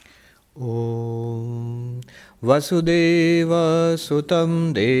Om Vasudeva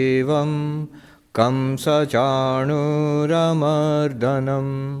Sutam Devam Kamsa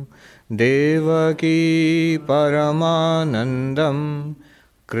Chanuramardanam Devaki Paramanandam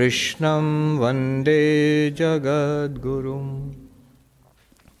Krishnam Vande Jagadgurum.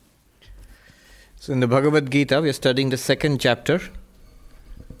 So in the Bhagavad Gita, we are studying the second chapter.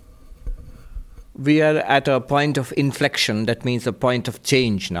 We are at a point of inflection, that means a point of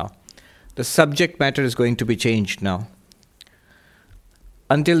change now. The subject matter is going to be changed now.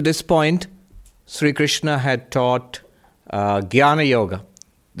 Until this point, Sri Krishna had taught Jnana Yoga,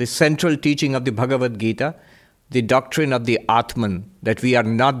 the central teaching of the Bhagavad Gita, the doctrine of the Atman, that we are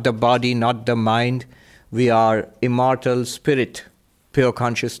not the body, not the mind, we are immortal spirit, pure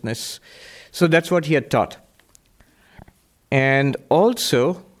consciousness. So that's what he had taught. And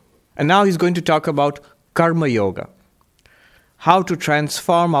now he's going to talk about Karma Yoga, how to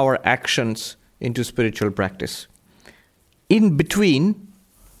transform our actions into spiritual practice. In between,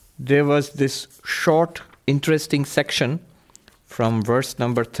 there was this short, interesting section from verse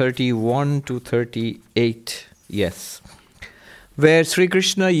number 31 to 38, where Sri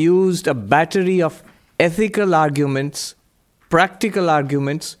Krishna used a battery of ethical arguments, practical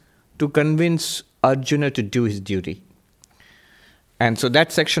arguments, to convince Arjuna to do his duty. And so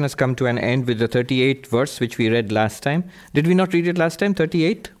that section has come to an end with the 38th verse, which we read last time. Did we not read it last time,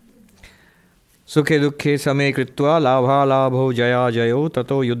 38? Sukhe dukkhe same kritva labha labho jaya jayo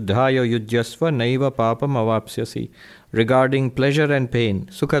tato yuddhaya yujyasva naiva papam avapsyasi. Regarding pleasure and pain,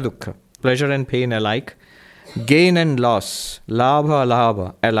 sukha dukkha, pleasure and pain alike, gain and loss, labha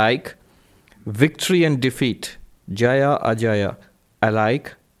labha alike, victory and defeat, jaya ajaya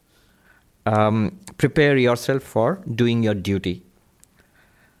alike, prepare yourself for doing your duty.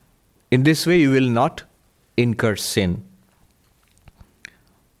 In this way, you will not incur sin.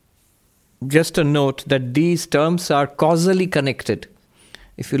 Just a note that these terms are causally connected.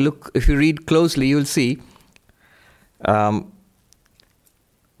 If you read closely, you will see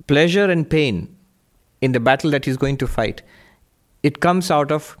pleasure and pain in the battle that he's going to fight. It comes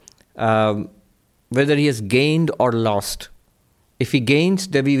out of whether he has gained or lost. If he gains,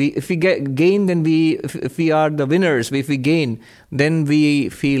 then if we are the winners, if we gain, then we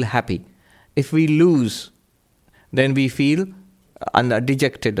feel happy. If we lose, then we feel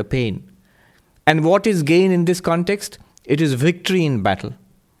dejected, the pain. And what is gain in this context? It is victory in battle.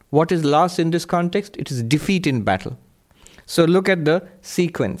 What is loss in this context? It is defeat in battle. So look at the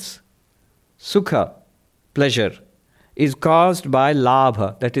sequence. Sukha, pleasure, is caused by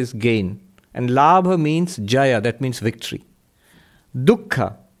labha, that is gain. And labha means jaya, that means victory.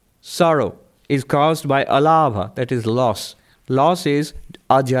 Dukkha, sorrow, is caused by alabha, that is loss. Loss is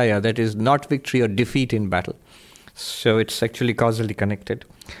ajaya, that is not victory or defeat in battle. So it's actually causally connected.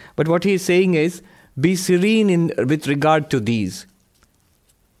 But what he is saying is, be serene with regard to these.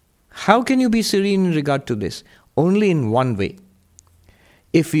 How can you be serene in regard to this? Only in one way.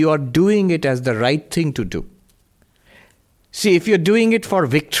 If you are doing it as the right thing to do. See, if you're doing it for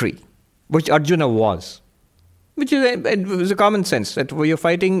victory, which Arjuna was, which is a common sense, that when you're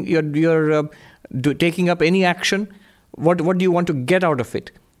fighting, you're taking up any action, what do you want to get out of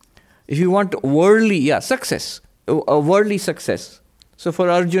it? If you want worldly, success, a worldly success. So for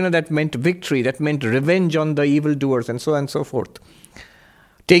Arjuna, that meant victory, that meant revenge on the evildoers, and so on and so forth.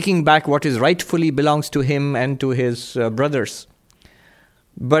 Taking back what is rightfully belongs to him and to his brothers.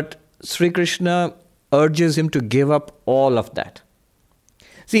 But Sri Krishna urges him to give up all of that.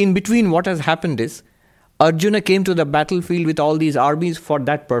 See, in between, what has happened is, Arjuna came to the battlefield with all these armies for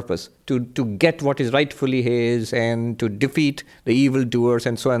that purpose, to get what is rightfully his and to defeat the evildoers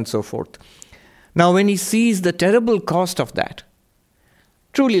and so on and so forth. Now, when he sees the terrible cost of that,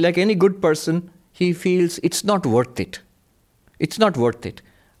 truly, like any good person, he feels it's not worth it. It's not worth it.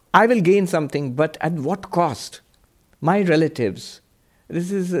 I will gain something, but at what cost? My relatives.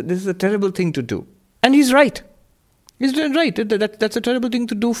 This is a terrible thing to do. And he's right. He's right. That's a terrible thing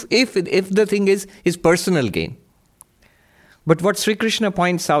to do if the thing is his personal gain. But what Sri Krishna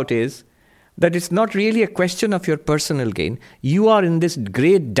points out is that it's not really a question of your personal gain. You are in this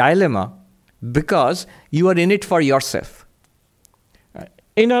great dilemma because you are in it for yourself.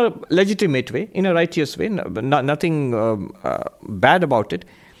 In a legitimate way, in a righteous way, nothing bad about it.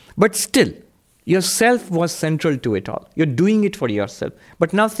 But still, yourself was central to it all. You're doing it for yourself.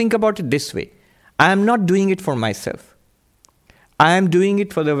 But now think about it this way. I am not doing it for myself. I am doing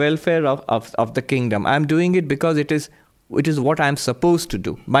it for the welfare of the kingdom. I am doing it because it is what I am supposed to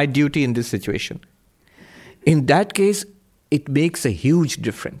do, my duty in this situation. In that case, it makes a huge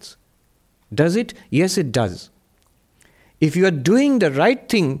difference. Does it? Yes, it does. If you are doing the right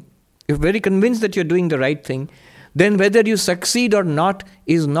thing You're very convinced that you're doing the right thing, then whether you succeed or not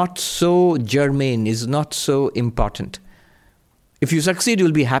is not so germane, is not so important. If you succeed,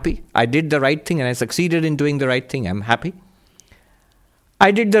 you'll be happy. I did the right thing and I succeeded in doing the right thing. I'm happy.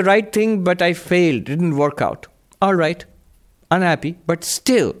 I did the right thing, but I failed. It didn't work out. All right. Unhappy, but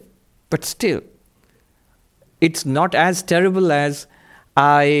still, it's not as terrible as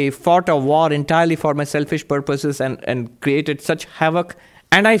I fought a war entirely for my selfish purposes and created such havoc,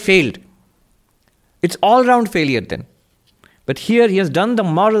 and I failed. It's all-round failure then. But here he has done the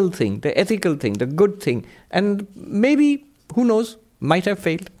moral thing, the ethical thing, the good thing, and maybe, who knows, might have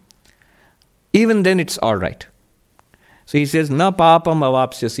failed. Even then it's all right. So he says, na papam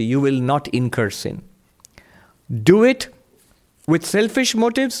avapsyasi, you will not incur sin. Do it with selfish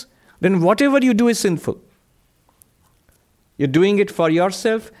motives, then whatever you do is sinful. You're doing it for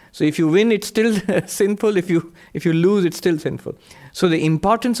yourself, so if you win, it's still sinful. If you lose, it's still sinful. So the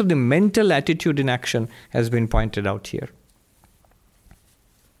importance of the mental attitude in action has been pointed out here.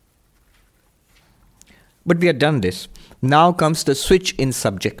 But we have done this. Now comes the switch in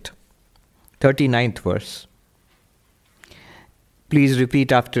subject. 39th verse. Please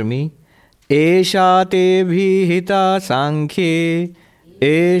repeat after me. Esha te bhihita sankhye,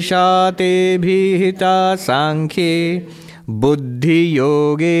 esha te bhihita sankhye, buddhi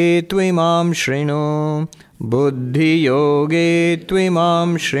yoge tvimam shrinu, buddhi yoge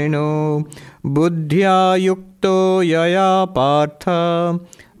tvimam shrinu, buddhya yukto yaya partha,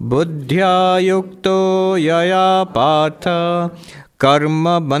 buddhya yukto yaya partha,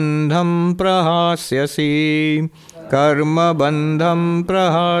 karma bandham prahasyasi, karma bandham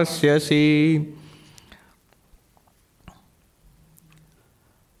prahasyasi.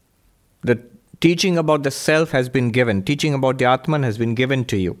 The teaching about the self has been given. Teaching about the Atman has been given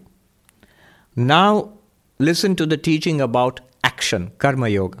to you. Now listen to the teaching about action, karma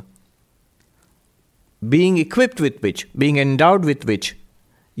yoga. Being equipped with which, being endowed with which,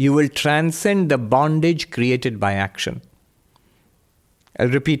 you will transcend the bondage created by action. I'll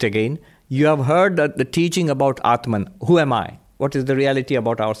repeat again. You have heard the teaching about Atman. Who am I? What is the reality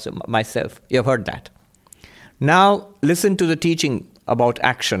about myself? You have heard that. Now listen to the teaching about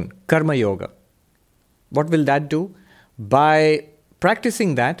action, karma yoga. What will that do? By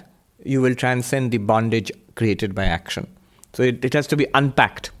practicing that, you will transcend the bondage created by action. So it has to be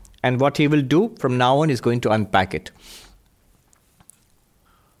unpacked. And what he will do from now on is going to unpack it.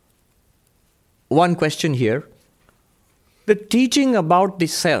 One question here. The teaching about the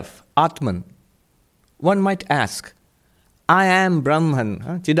self, Atman, one might ask, I am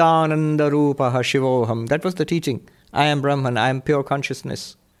Brahman, Chidananda Rupaha Shivoham. That was the teaching. I am Brahman, I am pure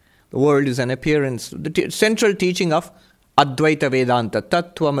consciousness. The world is an appearance. The central teaching of Advaita Vedanta,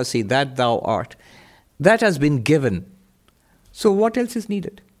 Tattvamasi, that thou art. That has been given. So what else is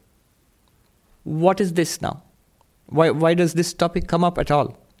needed? What is this now? Why does this topic come up at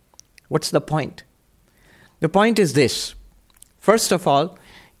all? What's the point? The point is this. First of all,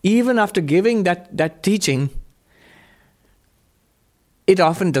 even after giving that teaching, it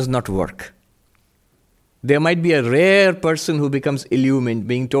often does not work. There might be a rare person who becomes illumined,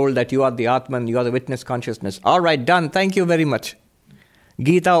 being told that you are the Atman, you are the witness consciousness. All right, done. Thank you very much.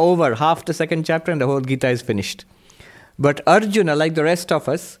 Gita over. Half the second chapter and the whole Gita is finished. But Arjuna, like the rest of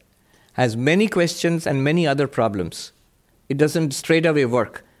us, has many questions and many other problems. It doesn't straight away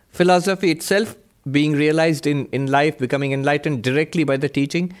work. Philosophy itself, being realized in life, becoming enlightened directly by the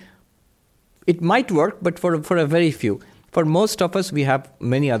teaching, it might work, but for a very few. For most of us, we have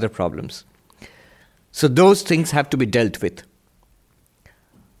many other problems. So those things have to be dealt with.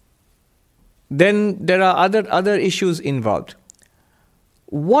 Then there are other issues involved.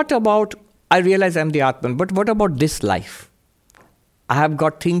 What about, I realize I'm the Atman, but what about this life? I have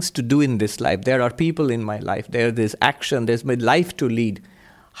got things to do in this life. There are people in my life. There's action. There's my life to lead.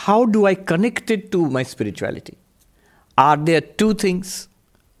 How do I connect it to my spirituality? Are there two things?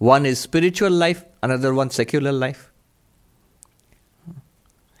 One is spiritual life, another one secular life.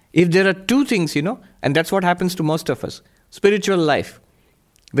 If there are two things, and that's what happens to most of us. Spiritual life,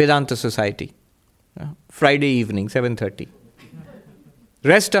 Vedanta Society, Friday evening, 7:30.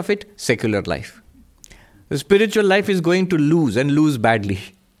 Rest of it, secular life. The spiritual life is going to lose badly.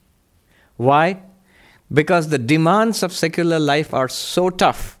 Why? Because the demands of secular life are so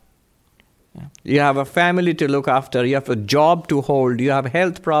tough. You have a family to look after, you have a job to hold, you have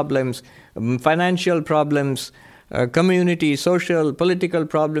health problems, financial problems, community, social, political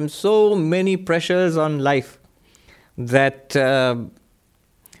problems, so many pressures on life that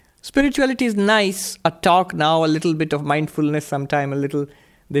spirituality is nice, a talk now, a little bit of mindfulness sometime, a little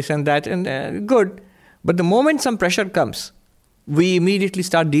this and that, and good. But the moment some pressure comes, we immediately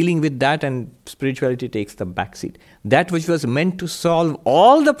start dealing with that and spirituality takes the backseat. That which was meant to solve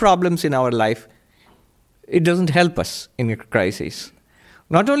all the problems in our life, it doesn't help us in a crisis.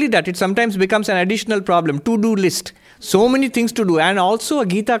 Not only that, it sometimes becomes an additional problem, to-do list. So many things to do, and also a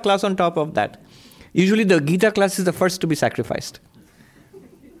Gita class on top of that. Usually the Gita class is the first to be sacrificed.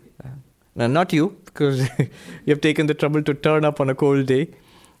 Now, not you, because you have taken the trouble to turn up on a cold day.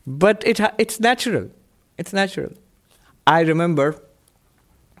 But it's natural. It's natural. I remember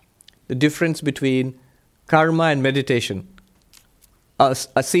the difference between karma and meditation.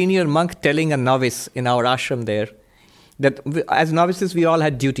 A senior monk telling a novice in our ashram there that as novices we all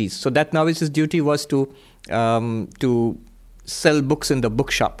had duties. So that novice's duty was to sell books in the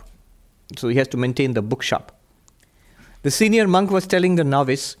bookshop. So he has to maintain the bookshop. The senior monk was telling the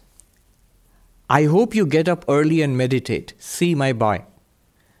novice, I hope you get up early and meditate. See, my boy,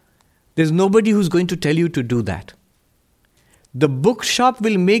 there's nobody who's going to tell you to do that. The bookshop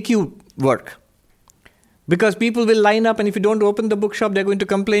will make you work. Because people will line up, and if you don't open the bookshop, they're going to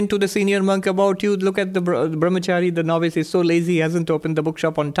complain to the senior monk about you. Look at the brahmachari, the novice is so lazy, he hasn't opened the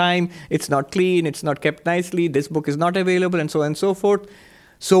bookshop on time. It's not clean, it's not kept nicely, this book is not available, and so on and so forth.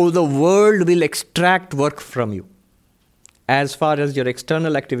 So the world will extract work from you as far as your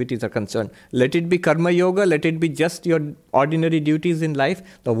external activities are concerned. Let it be karma yoga, let it be just your ordinary duties in life.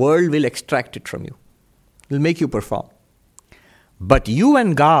 The world will extract it from you. It will make you perform. But you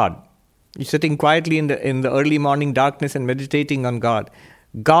and God, you're sitting quietly in the early morning darkness and meditating on God.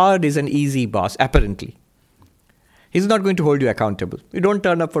 God is an easy boss, apparently. He's not going to hold you accountable. You don't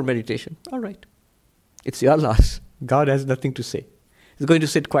turn up for meditation. All right. It's your loss. God has nothing to say. He's going to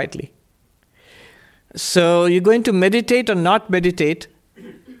sit quietly. So you're going to meditate or not meditate.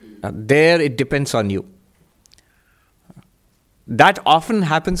 There it depends on you. That often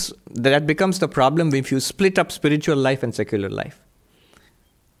happens, that becomes the problem if you split up spiritual life and secular life.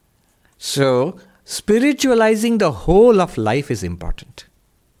 So, spiritualizing the whole of life is important.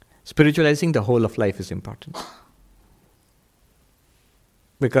 Spiritualizing the whole of life is important.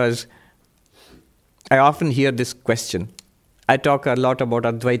 Because I often hear this question. I talk a lot about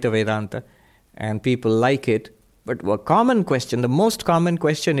Advaita Vedanta, and people like it. But a common question, the most common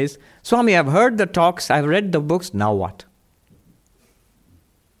question is, Swami, I've heard the talks, I've read the books, now what?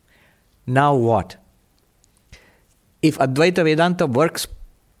 Now what? If Advaita Vedanta works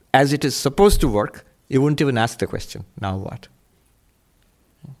as it is supposed to work, you wouldn't even ask the question, now what?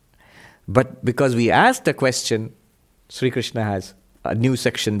 But because we asked the question, Sri Krishna has a new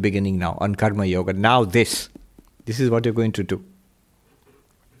section beginning now on Karma Yoga. Now this is what you're going to do.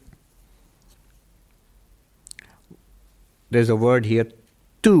 There's a word here,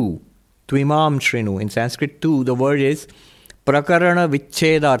 tu, tvimam shrinu. In Sanskrit, tu, the word is prakarana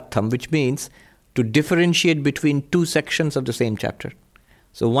vichchedartham, which means to differentiate between two sections of the same chapter.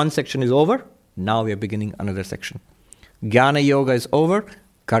 So one section is over, now we are beginning another section. Jnana Yoga is over,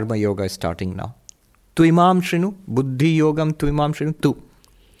 Karma Yoga is starting now. Tvimam shrinu, buddhi yogam tvimam shrinu, tu.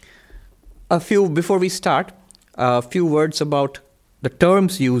 Before we start, a few words about the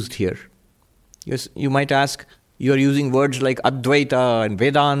terms used here. Yes, you might ask, you are using words like Advaita and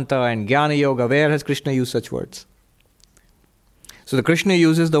Vedanta and Jnana Yoga. Where has Krishna used such words? So the Krishna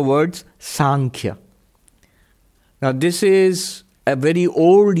uses the words Sankhya. Now this is a very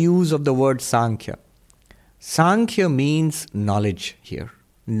old use of the word Sankhya. Sankhya means knowledge here.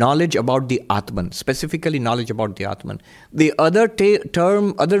 Knowledge about the Atman, specifically knowledge about the Atman. The other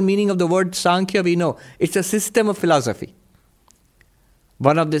other meaning of the word Sankhya we know, it's a system of philosophy.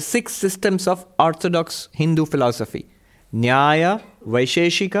 One of the 6 systems of orthodox Hindu philosophy. Nyaya,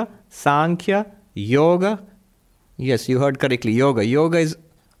 Vaisheshika, Sankhya, Yoga. Yes, you heard correctly, Yoga. Yoga is,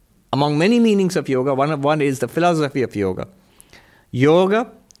 among many meanings of yoga, one is the philosophy of yoga.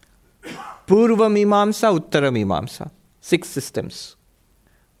 Yoga, Purva Mimamsa, Uttara Mimamsa. 6 systems.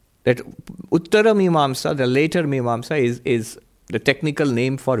 That Uttara Mimamsa, the later Mimamsa, is the technical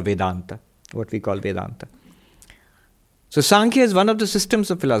name for Vedanta, what we call Vedanta. So Sankhya is one of the systems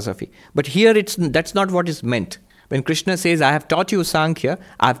of philosophy. But here that's not what is meant. When Krishna says, I have taught you Sankhya,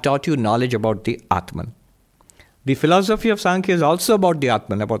 I have taught you knowledge about the Atman. The philosophy of Sankhya is also about the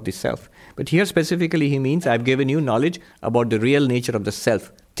Atman, about the self. But here specifically he means, I have given you knowledge about the real nature of the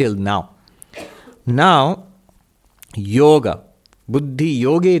self till now. Now, yoga. Buddhi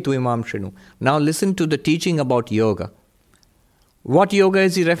yoge tvimam shrinu. Now listen to the teaching about yoga. What yoga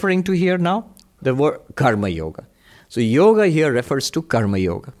is he referring to here now? The word karma yoga. So yoga here refers to karma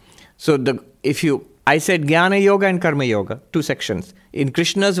yoga. So I said jnana yoga and karma yoga, 2 sections. In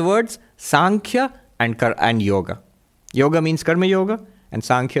Krishna's words, Sankhya and yoga. Yoga means karma yoga and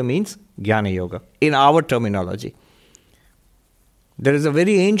Sankhya means jnana yoga in our terminology. There is a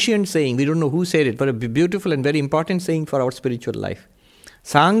very ancient saying, we don't know who said it, but a beautiful and very important saying for our spiritual life.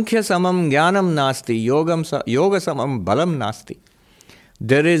 Sankhya samam jnanam nasti, yoga samam balam nasti.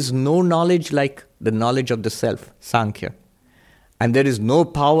 There is no knowledge like the knowledge of the self, Sankhya. And there is no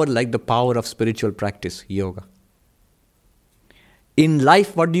power like the power of spiritual practice, yoga. In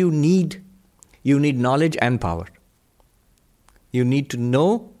life, what do you need? You need knowledge and power. You need to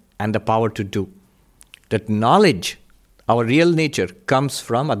know and the power to do. That knowledge, our real nature, comes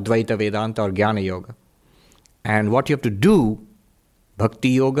from Advaita Vedanta or Jnana Yoga. And what you have to do, Bhakti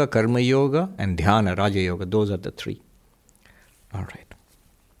Yoga, Karma Yoga, and Dhyana, Raja Yoga, those are the three. All right.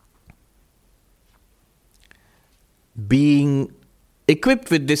 Being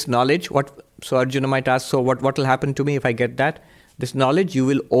equipped with this knowledge, so Arjuna might ask, so what will happen to me if I get that? This knowledge, you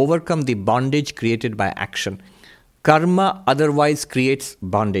will overcome the bondage created by action. Karma otherwise creates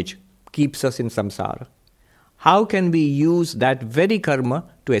bondage, keeps us in samsara. How can we use that very karma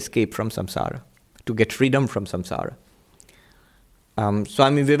to escape from samsara, to get freedom from samsara?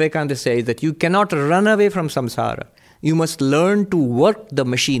 Swami Vivekananda says that you cannot run away from samsara. You must learn to work the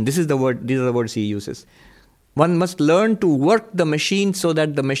machine. These are the words he uses. One must learn to work the machine so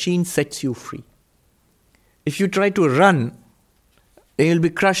that the machine sets you free. If you try to run, you'll be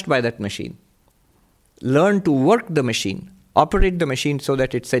crushed by that machine. Learn to work the machine, operate the machine so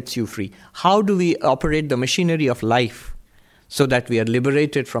that it sets you free. How do we operate the machinery of life so that we are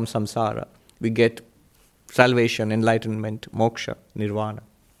liberated from samsara? We get salvation, enlightenment, moksha, nirvana.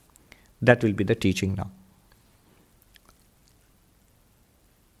 That will be the teaching now.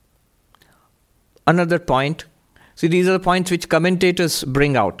 Another point. See, these are the points which commentators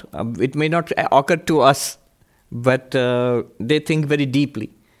bring out. It may not occur to us, but they think very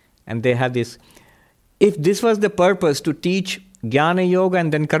deeply. And they have this. If this was the purpose to teach Jnana Yoga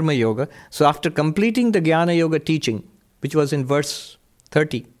and then Karma Yoga, so after completing the Jnana Yoga teaching, which was in verse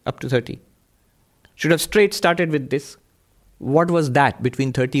 30, up to 30, should have straight started with this. What was that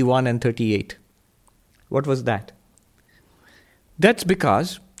between 31 and 38? What was that? That's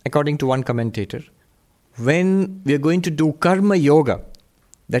because, according to one commentator, when we are going to do Karma Yoga,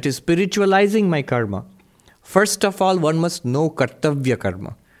 that is spiritualizing my karma, first of all, one must know Kartavya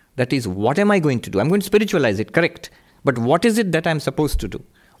Karma. That is, what am I going to do? I'm going to spiritualize it, correct. But what is it that I'm supposed to do?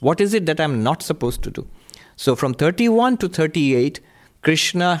 What is it that I'm not supposed to do? So from 31 to 38,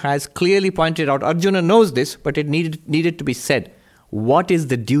 Krishna has clearly pointed out, Arjuna knows this, but it needed to be said. What is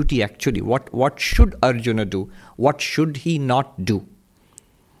the duty actually? What should Arjuna do? What should he not do?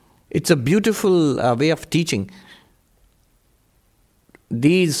 It's a beautiful way of teaching.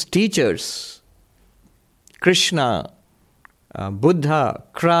 These teachers, Krishna, Buddha,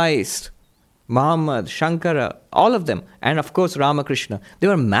 Christ, Muhammad, Shankara, all of them, and of course Ramakrishna, they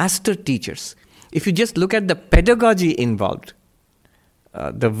were master teachers. If you just look at the pedagogy involved,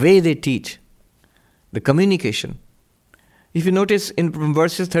 the way they teach, the communication. If you notice from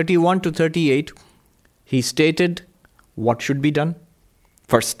verses 31 to 38, he stated what should be done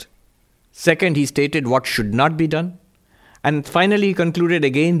first. Second, he stated what should not be done. And finally, he concluded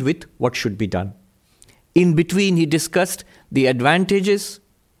again with what should be done. In between, he discussed the advantages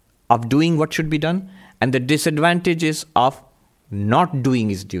of doing what should be done and the disadvantages of not doing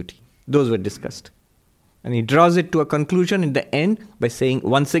his duty. Those were discussed. And he draws it to a conclusion in the end by saying,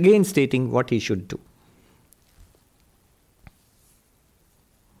 once again stating what he should do.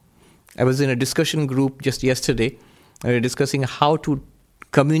 I was in a discussion group just yesterday. We were discussing how to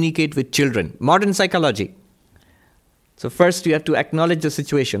communicate with children. Modern psychology. So first you have to acknowledge the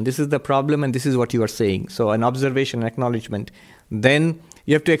situation. This is the problem and this is what you are saying. So an observation, acknowledgement. Then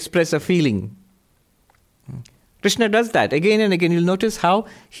you have to express a feeling. Krishna does that again and again. You'll notice how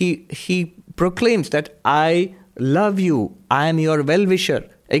he proclaims that I love you, I am your well-wisher.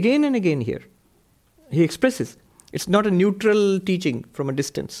 Again and again here. He expresses. It's not a neutral teaching from a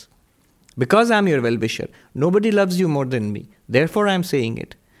distance. Because I am your well-wisher, nobody loves you more than me. Therefore I am saying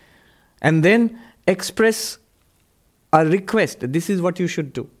it. And then express a request that this is what you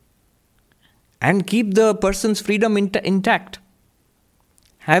should do. And keep the person's freedom intact.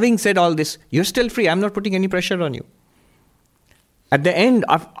 Having said all this, you're still free. I'm not putting any pressure on you. At the end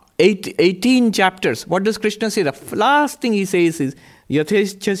of 18 chapters, what does Krishna say? The last thing he says is,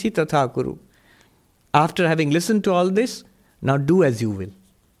 Yathechasi tatha kuru. After having listened to all this, now do as you will.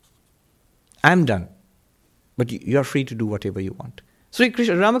 I'm done. But you're free to do whatever you want. Sri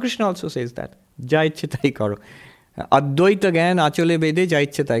Krishna, Ramakrishna also says that. Jaichitai karo. Advaita gyan achole bede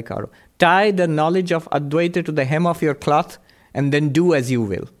jaichitai karo. Tie the knowledge of Advaita to the hem of your cloth and then do as you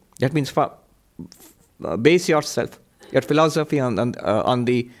will. That means base yourself, your philosophy on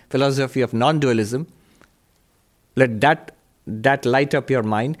the philosophy of non-dualism. Let that that light up your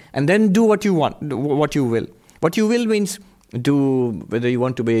mind, and then do what you want, what you will. What you will means do whether you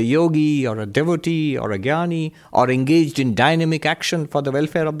want to be a yogi or a devotee or a jnani or engaged in dynamic action for the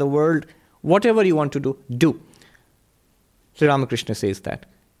welfare of the world, whatever you want to do, do. Sri Ramakrishna says that.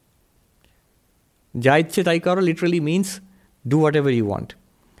 Jaitya Taikaro literally means do whatever you want.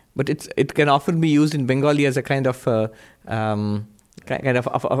 But it can often be used in Bengali as a kind of a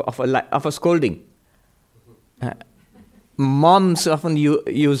scolding. Moms often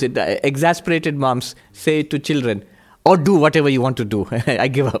use it. Exasperated moms say to children, "Or do whatever you want to do. I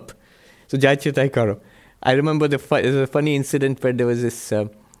give up." So Jaitya Taikaro. I remember there's a funny incident where there was this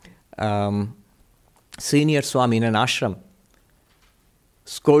senior Swami in an ashram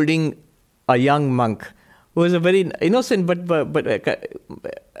scolding a young monk who was a very innocent but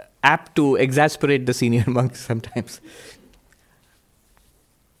apt to exasperate the senior monk sometimes.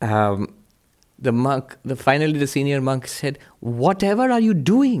 Finally the senior monk said, "Whatever are you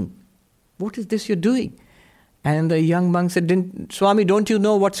doing? What is this you're doing?" And the young monk said, "Swami, don't you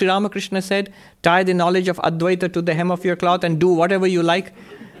know what Sri Ramakrishna said? Tie the knowledge of Advaita to the hem of your cloth and do whatever you like."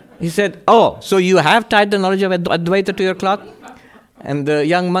 He said, "Oh, so you have tied the knowledge of Advaita to your cloth?" And the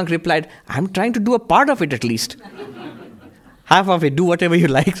young monk replied, "I'm trying to do a part of it at least. Half of it, do whatever you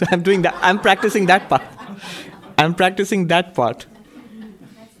like." So I'm doing that. I'm practicing that part.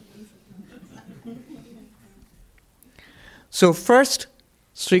 So first,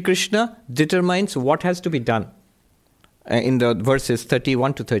 Sri Krishna determines what has to be done in the verses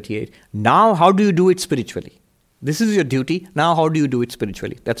 31 to 38. Now, how do you do it spiritually? This is your duty. Now, how do you do it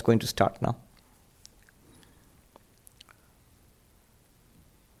spiritually? That's going to start now.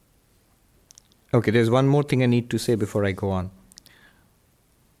 Okay, there's one more thing I need to say before I go on.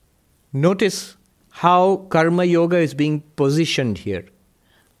 Notice how Karma Yoga is being positioned here.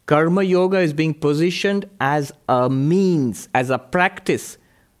 Karma Yoga is being positioned as a means, as a practice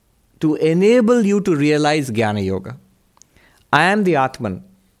to enable you to realize Jnana Yoga. I am the Atman.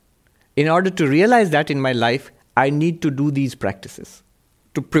 In order to realize that in my life, I need to do these practices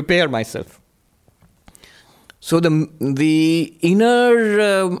to prepare myself. So the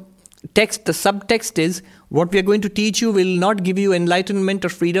inner text, the subtext is, what we are going to teach you will not give you enlightenment or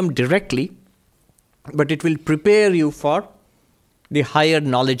freedom directly, but it will prepare you for the higher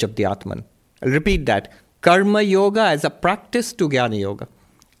knowledge of the Atman. I'll repeat that. Karma Yoga as a practice to Jnana Yoga,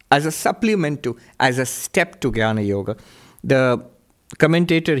 as a supplement to, as a step to Jnana Yoga. The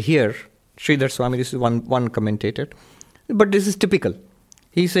commentator here, Sridhar Swami, this is one commentator, but this is typical.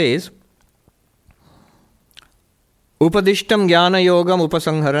 He says, Upadishtam Jnana Yogam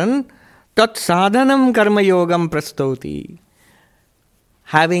Upasangharan Tat Sadhanam Karma Yogam Prastoti.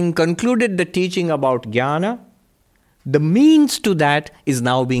 Having concluded the teaching about Jnana, the means to that is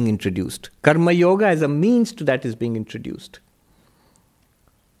now being introduced. Karma Yoga as a means to that is being introduced.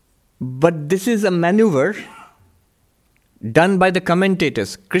 But this is a maneuver done by the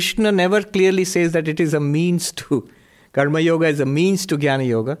commentators. Krishna never clearly says that it is a means to, Karma Yoga is a means to Jnana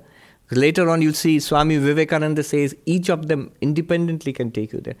Yoga. Later on you'll see Swami Vivekananda says each of them independently can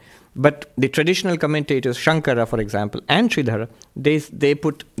take you there. But the traditional commentators, Shankara for example, and Sridhara, they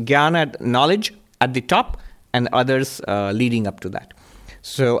put Jnana, knowledge, at the top, and others leading up to that.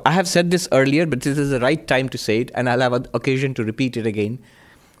 So I have said this earlier, but this is the right time to say it, and I'll have an occasion to repeat it again.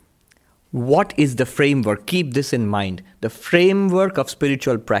 What is the framework? Keep this in mind. The framework of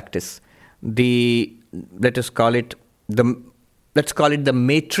spiritual practice. Let's call it the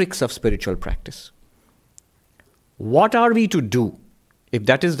matrix of spiritual practice. What are we to do, if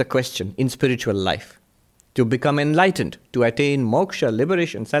that is the question, in spiritual life? To become enlightened, to attain moksha,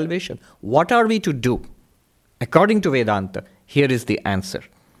 liberation, salvation. What are we to do? According to Vedanta, here is the answer.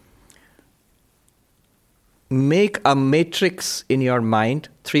 Make a matrix in your mind,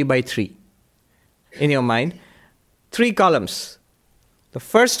 3 by 3. In your mind, 3 columns. The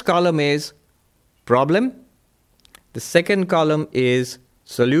first column is problem. The second column is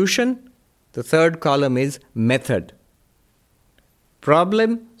solution. The third column is method.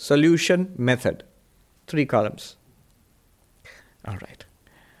 Problem, solution, method. 3 columns. All right.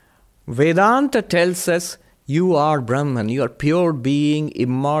 Vedanta tells us you are Brahman, you are pure being,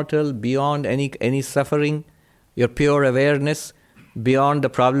 immortal, beyond any suffering, your pure awareness, beyond the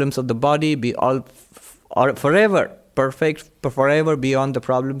problems of the body, forever perfect, forever beyond the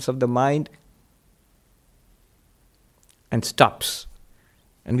problems of the mind, and stops.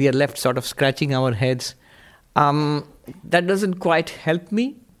 And we are left sort of scratching our heads. That doesn't quite help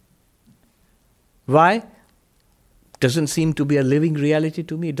me. Why? Doesn't seem to be a living reality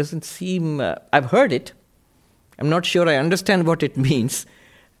to me. It doesn't seem, I've heard it. I'm not sure I understand what it means.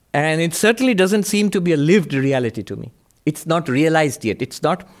 And it certainly doesn't seem to be a lived reality to me. It's not realized yet. It's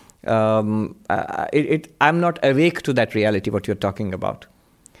not. I'm not awake to that reality. What you're talking about.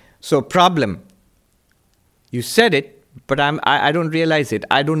 So problem. You said it, but I don't realize it.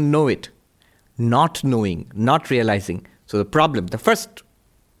 I don't know it. Not knowing, not realizing. So the first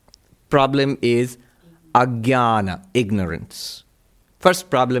problem is ajnana, ignorance. First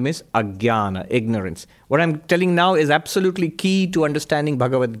problem is ajnana, ignorance. What I'm telling now is absolutely key to understanding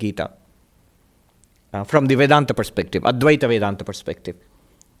Bhagavad Gita from the Vedanta perspective, Advaita Vedanta perspective.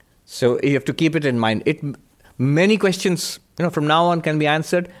 So you have to keep it in mind. Many questions, from now on can be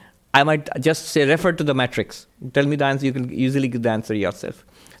answered. I might just say, refer to the matrix. Tell me the answer. You can easily give the answer yourself.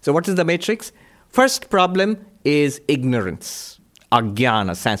 So what is the matrix? First problem is ignorance,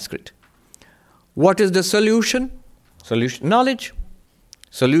 ajnana, Sanskrit. What is the solution? Solution, knowledge.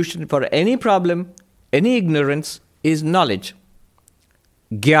 Solution for any problem, any ignorance is knowledge.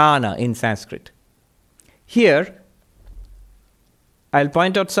 Jnana in Sanskrit. Here, I'll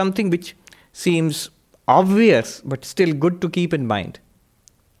point out something which seems obvious, but still good to keep in mind.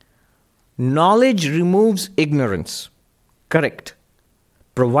 Knowledge removes ignorance. Correct.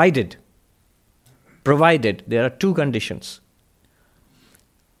 Provided there are two conditions.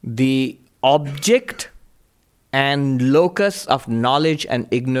 The object and locus of knowledge and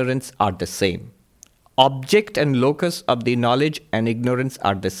ignorance are the same. Object and locus of the knowledge and ignorance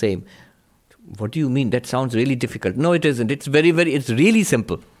are the same. What do you mean? That sounds really difficult. No, it isn't. It's it's really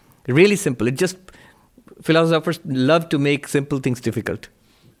simple. Really simple. Philosophers love to make simple things difficult.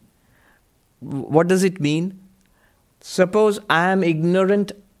 What does it mean? Suppose I am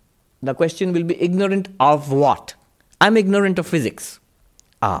ignorant. The question will be ignorant of what? I'm ignorant of physics.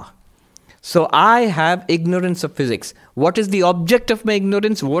 So I have ignorance of physics. What is the object of my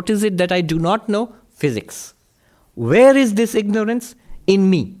ignorance? What is it that I do not know? Physics. Where is this ignorance?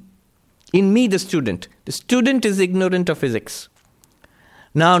 In me. In me, the student. The student is ignorant of physics.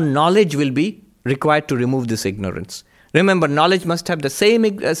 Now, knowledge will be required to remove this ignorance. Remember, knowledge must have the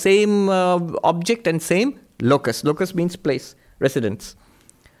same object and same locus. Locus means place, residence.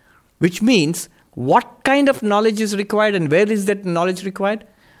 Which means, what kind of knowledge is required and where is that knowledge required?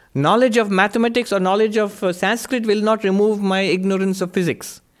 Knowledge of mathematics or knowledge of Sanskrit will not remove my ignorance of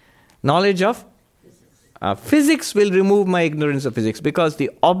physics. Knowledge of physics will remove my ignorance of physics, because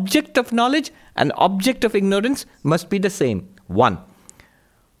the object of knowledge and object of ignorance must be the same. One.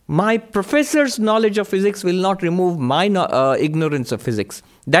 My professor's knowledge of physics will not remove my ignorance of physics.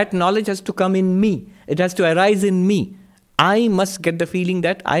 That knowledge has to come in me. It has to arise in me. I must get the feeling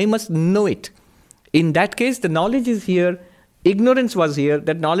that I must know it. In that case, the knowledge is here. Ignorance was here.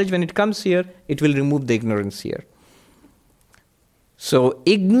 That knowledge, when it comes here, it will remove the ignorance here. So,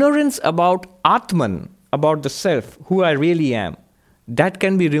 ignorance about Atman, about the self, who I really am, that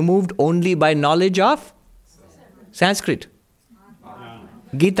can be removed only by knowledge of Sanskrit.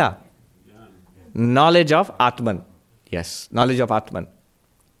 Gita. Knowledge of Atman. Yes, knowledge of Atman.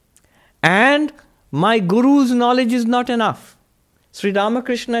 And my guru's knowledge is not enough. Sri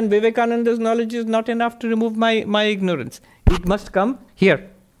Ramakrishna and Vivekananda's knowledge is not enough to remove my ignorance. It must come here.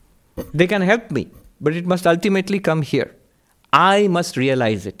 They can help me, but it must ultimately come here. I must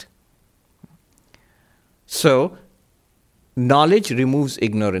realize it. So, knowledge removes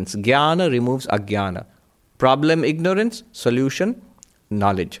ignorance. Jnana removes ajnana. Problem, ignorance. Solution,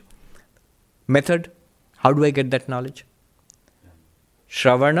 knowledge. Method, how do I get that knowledge?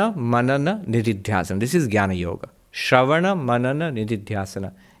 Shravana, Manana, Nididhyasana. This is Jnana Yoga. Shravana, Manana,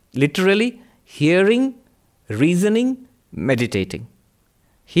 Nididhyasana. Literally, hearing, reasoning, meditating.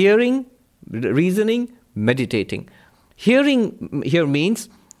 Hearing, reasoning, meditating. Hearing here means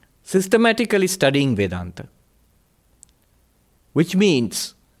systematically studying Vedanta. Which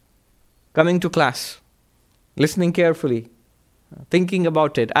means coming to class, listening carefully, thinking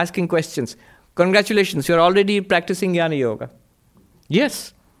about it, asking questions. Congratulations, you're already practicing Jnana Yoga.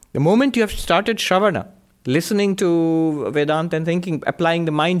 Yes, the moment you have started Shravana, listening to Vedanta and thinking, applying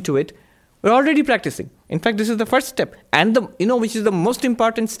the mind to it, we're already practicing. In fact, this is the first step, and which is the most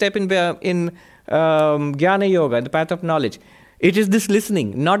important step in Jnana Yoga, the path of knowledge. It is this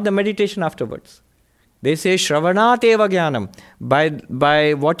listening, not the meditation afterwards. They say Shravanat eva jnanam.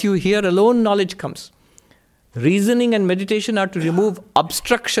 By what you hear alone, knowledge comes. Reasoning and meditation are to remove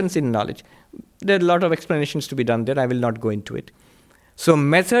obstructions in knowledge. There are a lot of explanations to be done there. I will not go into it. So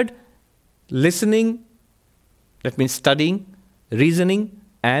method, listening, that means studying, reasoning,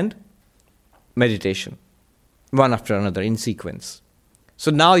 and meditation. One after another in sequence.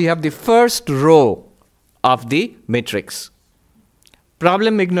 So now you have the first row of the matrix.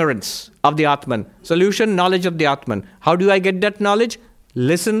 Problem, ignorance of the Atman. Solution, knowledge of the Atman. How do I get that knowledge?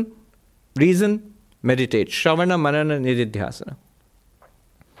 Listen, reason, Meditate. Shravana, Manana, Nididhyasana.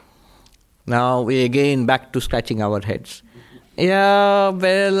 Now we again back to scratching our heads. Yeah,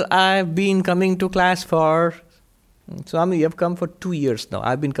 well, I've been coming to class for... Swami, you have come for 2 years now.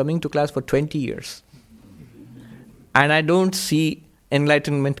 I've been coming to class for 20 years. And I don't see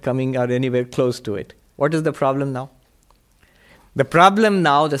enlightenment coming or anywhere close to it. What is the problem now? The problem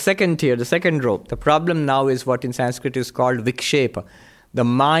now, the second tier, the second row, the problem now is what in Sanskrit is called vikshepa. The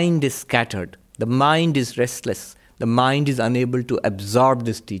mind is scattered. The mind is restless. The mind is unable to absorb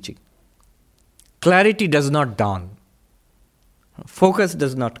this teaching. Clarity does not dawn. Focus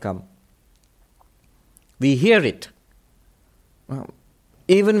does not come. We hear it.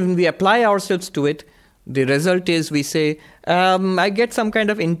 Even when we apply ourselves to it, the result is we say, I get some kind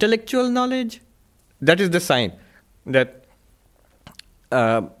of intellectual knowledge. That is the sign that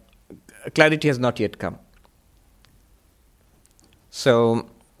clarity has not yet come. So,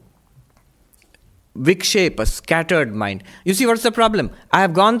 vikshepa, a scattered mind. You see, what's the problem? I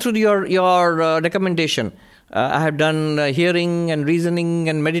have gone through your recommendation. I have done hearing and reasoning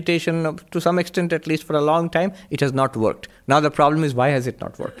and meditation to some extent, at least for a long time. It has not worked. Now the problem is, why has it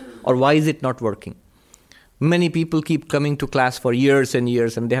not worked? Or why is it not working? Many people keep coming to class for years and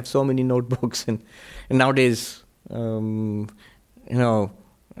years, and they have so many notebooks. And nowadays, hard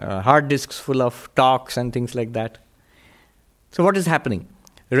disks full of talks and things like that. So what is happening?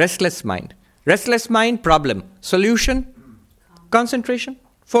 Restless mind. Restless mind, problem. Solution, concentration,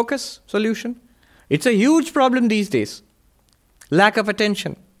 focus, solution. It's a huge problem these days. Lack of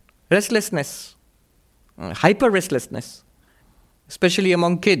attention, restlessness, hyper-restlessness, especially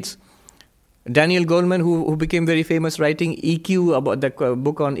among kids. Daniel Goleman, who became very famous writing EQ, about the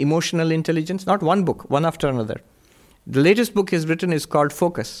book on emotional intelligence, not one book, one after another. The latest book he's written is called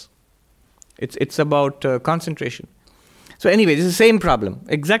Focus. It's about concentration. So anyway, it's the same problem,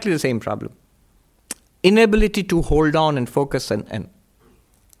 exactly the same problem. Inability to hold on and focus and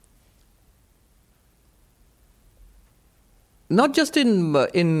not just in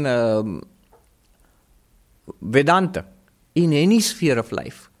Vedanta, in any sphere of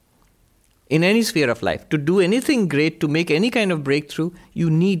life. In any sphere of life, to do anything great, to make any kind of breakthrough, you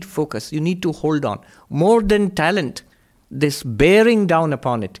need focus, you need to hold on. More than talent, this bearing down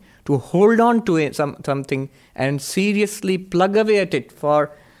upon it, to hold on to something and seriously plug away at it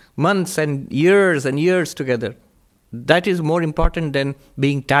for months and years together. That is more important than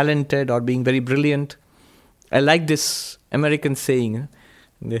being talented or being very brilliant. I like this American saying,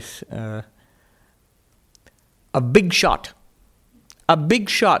 a big shot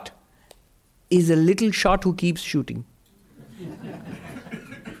is a little shot who keeps shooting.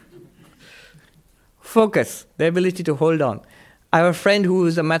 Focus, the ability to hold on. I have a friend who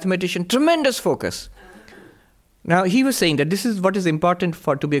is a mathematician, tremendous focus. Now, he was saying that this is what is important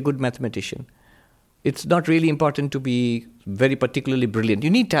to be a good mathematician. It's not really important to be very particularly brilliant. You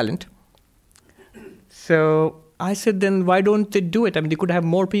need talent. So I said, then why don't they do it? I mean, they could have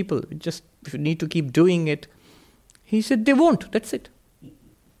more people. Just if you need to keep doing it. He said, they won't. That's it.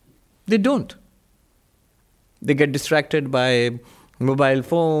 They don't. They get distracted by mobile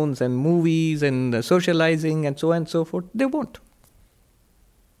phones and movies and socializing and so on and so forth. They won't.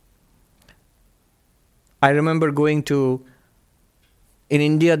 I remember going to, in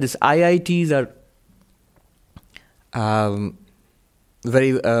India, these IITs are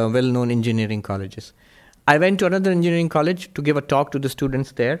very well-known engineering colleges. I went to another engineering college to give a talk to the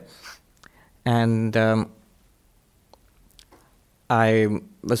students there. And I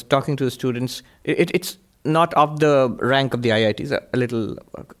was talking to the students. It's not of the rank of the IITs, a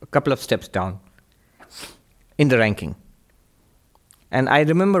couple of steps down in the ranking. And I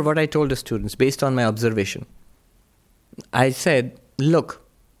remember what I told the students based on my observation. I said, look,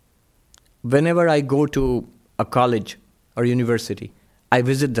 whenever I go to a college or university, I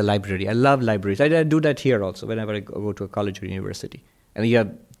visit the library. I love libraries. I do that here also whenever I go to a college or university. And you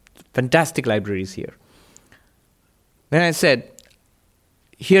have fantastic libraries here. Then I said,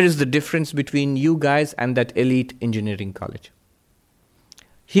 here is the difference between you guys and that elite engineering college.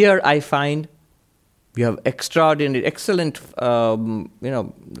 Here I find we have extraordinary, excellent,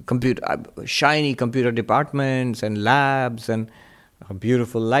 shiny computer departments and labs and a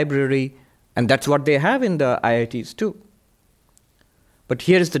beautiful library. And that's what they have in the IITs too. But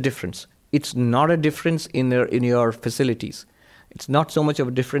here is the difference. It's not a difference in your facilities. It's not so much of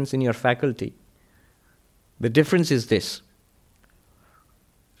a difference in your faculty. The difference is this.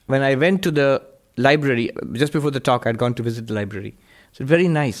 When I went to the library, just before the talk, I'd gone to visit the library. I said, very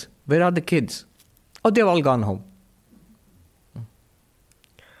nice. Where are the kids? Oh, they've all gone home.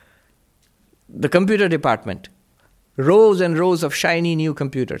 The computer department. Rows and rows of shiny new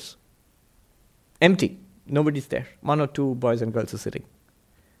computers. Empty. Nobody's there. One or two boys and girls are sitting.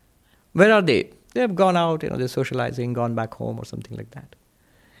 Where are they? They have gone out, they're socializing, gone back home or something like that.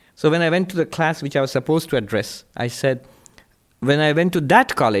 So when I went to the class which I was supposed to address, I said, when I went to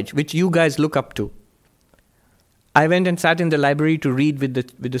that college, which you guys look up to, I went and sat in the library to read with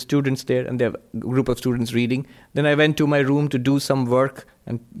the students there, and there a group of students reading. Then I went to my room to do some work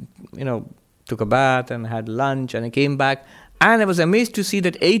and, took a bath and had lunch, and I came back. And I was amazed to see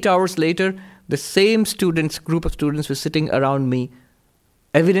that 8 hours later, the same group of students were sitting around me,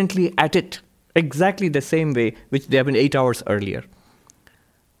 evidently at it, exactly the same way which they have been 8 hours earlier.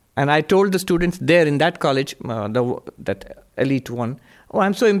 And I told the students there in that college, that elite one,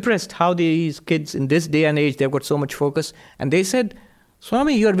 I'm so impressed how these kids in this day and age, they've got so much focus. And they said,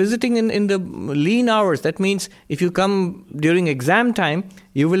 Swami, you are visiting in the lean hours. That means if you come during exam time,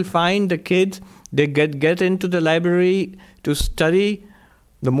 you will find the kids, they get into the library to study.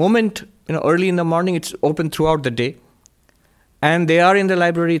 The moment, early in the morning, it's open throughout the day. And they are in the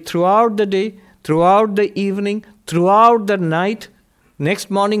library throughout the day, throughout the evening, throughout the night.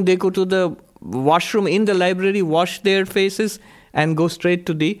 Next morning, they go to the washroom in the library, wash their faces, and go straight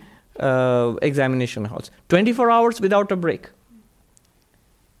to the examination halls. 24 hours without a break.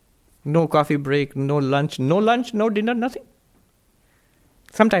 No coffee break, no lunch, no dinner, nothing.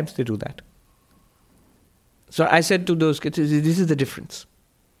 Sometimes they do that. So I said to those kids, this is the difference.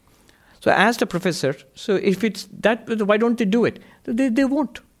 So I asked the professor, so if it's that, why don't they do it? They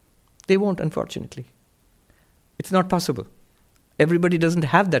won't. They won't, unfortunately. It's not possible. Everybody doesn't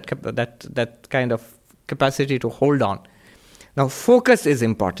have that kind of capacity to hold on. Now, focus is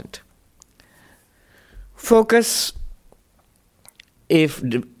important. Focus, if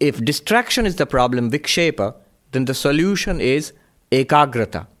distraction is the problem, vikshepa, then the solution is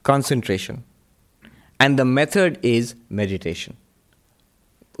ekagrata, concentration. And the method is meditation.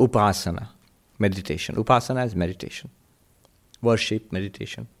 Upasana, meditation. Upasana is meditation. Worship,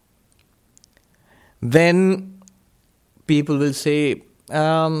 meditation. Then people will say,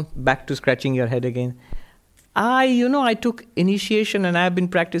 back to scratching your head again. I took initiation and I've been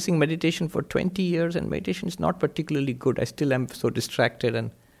practicing meditation for 20 years and meditation is not particularly good. I still am so distracted. And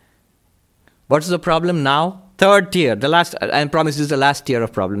what's the problem now? Third tier, I promise this is the last tier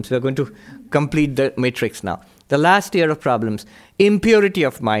of problems. We are going to complete the matrix now. The last tier of problems, impurity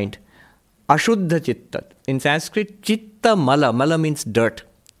of mind, ashuddha chitta. In Sanskrit, chitta mala. Mala means dirt.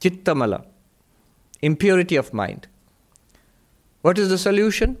 Chitta mala. Impurity of mind. What is the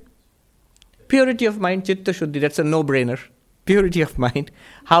solution? Purity of mind, chitta shuddhi. That's a no-brainer. Purity of mind.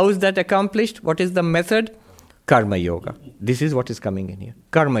 How is that accomplished? What is the method? Karma yoga. This is what is coming in here.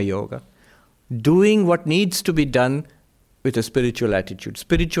 Karma yoga. Doing what needs to be done with a spiritual attitude.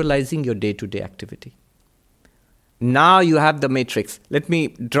 Spiritualizing your day-to-day activity. Now you have the matrix. Let me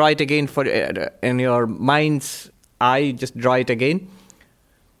draw it again for in your mind's eye. Just draw it again.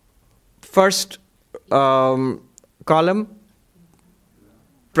 First column,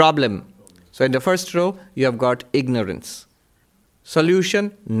 problem. So in the first row, you have got ignorance.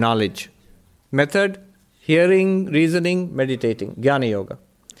 Solution, knowledge. Method, hearing, reasoning, meditating. Jnana yoga.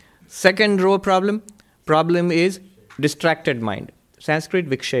 Second row problem is distracted mind. Sanskrit,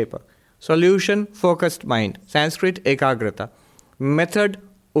 vikshepa. Solution, focused mind. Sanskrit, ekagrata. Method,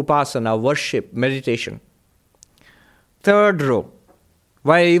 upasana, worship, meditation. Third row,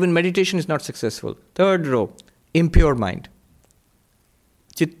 why even meditation is not successful. Third row, impure mind.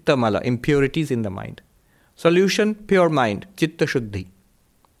 Chitta mala, impurities in the mind. Solution, pure mind, chitta shuddhi.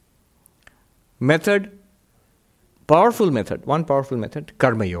 Method, one powerful method,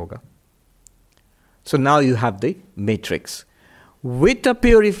 karma yoga. So now you have the matrix. With a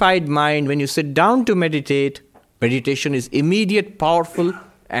purified mind, when you sit down to meditate, meditation is immediate, powerful,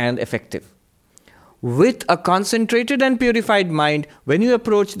 and effective. With a concentrated and purified mind, when you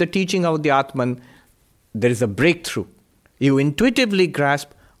approach the teaching of the Atman, there is a breakthrough. You intuitively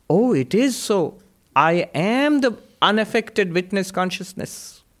grasp, oh, it is so. I am the unaffected witness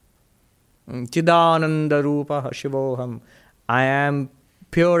consciousness. Chidananda rupa shivoham. I am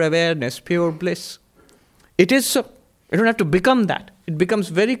pure awareness, pure bliss. It is so. You don't have to become that. It becomes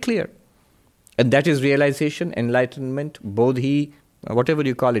very clear. And that is realization, enlightenment, bodhi, whatever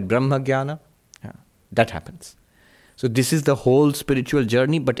you call it, brahma jnana. Yeah, that happens. So this is the whole spiritual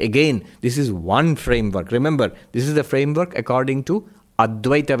journey. But again, this is one framework. Remember, this is the framework according to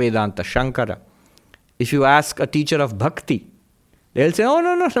Advaita Vedanta, Shankara. If you ask a teacher of bhakti, they'll say, oh,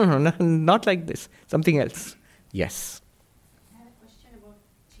 no, not like this. Something else. Yes. I have a question about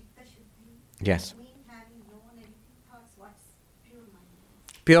chitta shuddhi. Yes. Having no negative thoughts. What's pure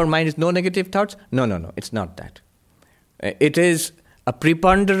mind? Pure mind is no negative thoughts? No, it's not that. It is a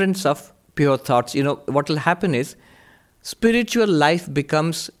preponderance of pure thoughts, what will happen is spiritual life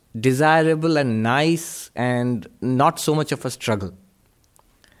becomes desirable and nice and not so much of a struggle.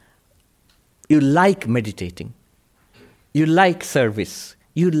 You like meditating. You like service.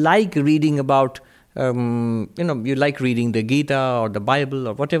 You like reading about, you like reading the Gita or the Bible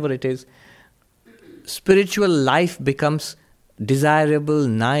or whatever it is. Spiritual life becomes desirable,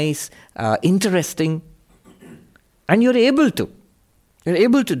 nice, interesting, and you're able to. You're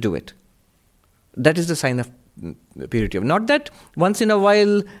able to do it. That is the sign of purity. Not that once in a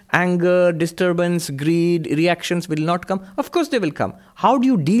while anger, disturbance, greed, reactions will not come. Of course they will come. How do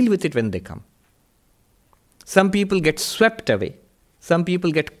you deal with it when they come? Some people get swept away. Some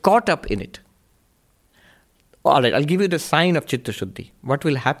people get caught up in it. All right, I'll give you the sign of Chitta Shuddhi. What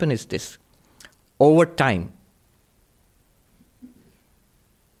will happen is this. Over time,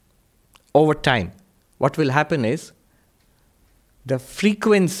 what will happen is the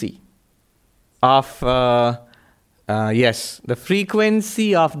frequency of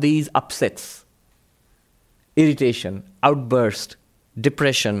these upsets, irritation, outburst,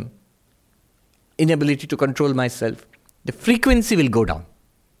 depression, inability to control myself, the frequency will go down.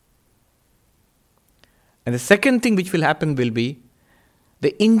 And the second thing which will happen will be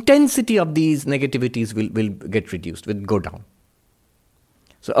the intensity of these negativities will get reduced, will go down.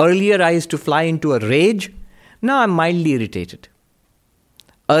 So earlier I used to fly into a rage, now I'm mildly irritated.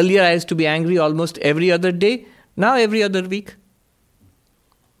 Earlier I used to be angry almost every other day, now every other week.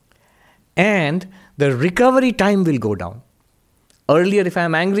 And the recovery time will go down. Earlier if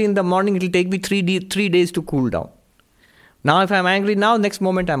I'm angry in the morning, it will take me 3 days to cool down. Now if I'm angry now, next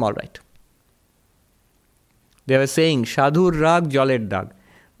moment I'm all right. They were saying, Shadhur Rag Jolet Dag.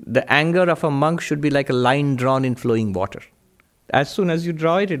 The anger of a monk should be like a line drawn in flowing water. As soon as you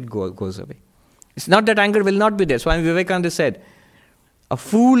draw it, it goes away. It's not that anger will not be there. Swami Vivekananda said, a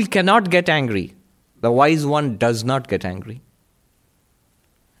fool cannot get angry. The wise one does not get angry.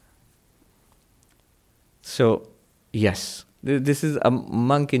 So, yes, this is a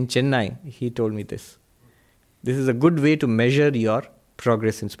monk in Chennai. He told me this. This is a good way to measure your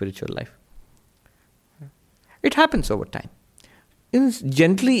progress in spiritual life. It happens over time.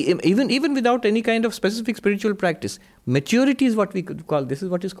 Gently, even without any kind of specific spiritual practice. Maturity is what we could call, this is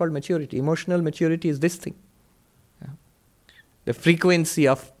what is called maturity. Emotional maturity is this thing. Yeah. The frequency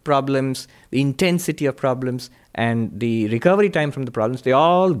of problems, the intensity of problems, and the recovery time from the problems, they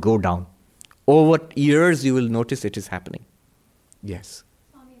all go down. Over years, you will notice it is happening. Yes.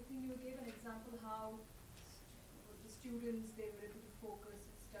 Swami, I think you gave an example how the students, they were able to focus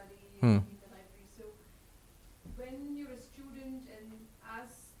and study in the library. So when you're a student and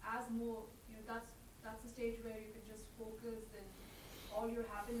as more, that's the stage where you can just focus and all your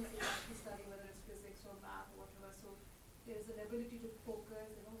happiness is actually studying, whether it's physics or math or whatever. So there's an ability to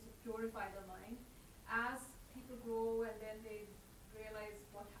focus and also purify the mind. As people grow and then they realize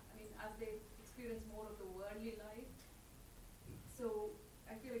as they experience more of the worldly life, so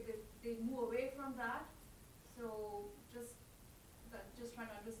I feel like they move away from that. So just trying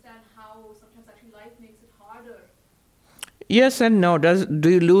to understand how sometimes actually life makes it harder. Yes and no. Do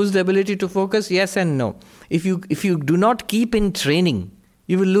you lose the ability to focus? Yes and no. If you do not keep in training,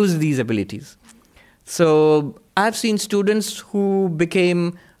 you will lose these abilities. So I've seen students who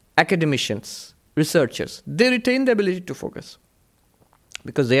became academicians, researchers. They retain the ability to focus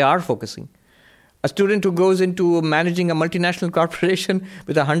because they are focusing. A student who goes into managing a multinational corporation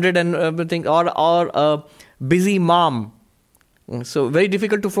with 100 and everything, or a busy mom. So very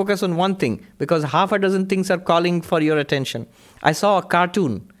difficult to focus on one thing because half a dozen things are calling for your attention. I saw a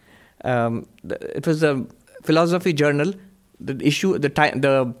cartoon. It was a philosophy journal.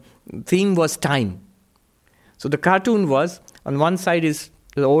 The theme was time. So the cartoon was, on one side is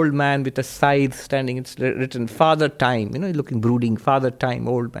the old man with a scythe standing. It's written Father Time. Looking brooding, Father Time,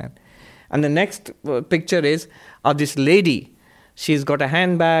 old man. And the next picture is of this lady. She's got a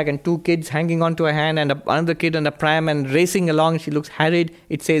handbag and 2 kids hanging onto her hand and another kid on a pram and racing along. She looks harried.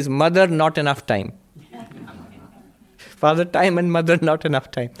 It says, Mother, not enough time. Father time and mother, not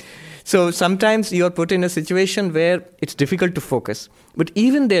enough time. So sometimes you're put in a situation where it's difficult to focus. But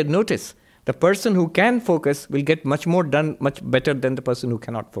even there, notice, the person who can focus will get much more done, much better than the person who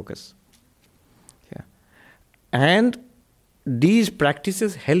cannot focus. Yeah. And these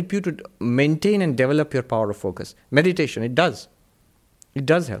practices help you to maintain and develop your power of focus. Meditation, it does. It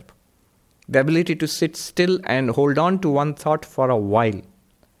does help. The ability to sit still and hold on to one thought for a while.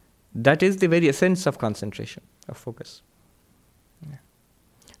 That is the very essence of concentration, of focus. Yeah.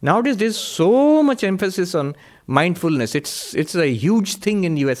 Nowadays, there's so much emphasis on mindfulness. It's a huge thing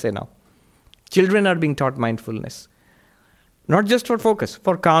in USA now. Children are being taught mindfulness. Not just for focus,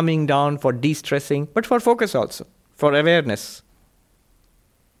 for calming down, for de-stressing, but for focus also, for awareness.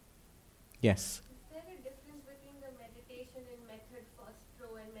 Yes. Is there a difference between the meditation in method first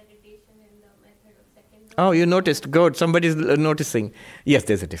row and meditation in the method of second row? Oh, you noticed. Good. Somebody's noticing. Yes,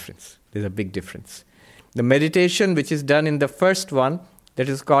 there's a difference. There's a big difference. The meditation which is done in the first one, that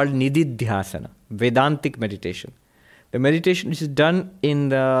is called Nididhyasana, Vedantic meditation. The meditation which is done in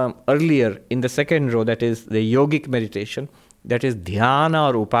the second row, that is the yogic meditation, that is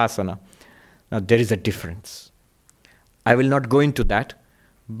dhyana or upasana. Now there is a difference. I will not go into that,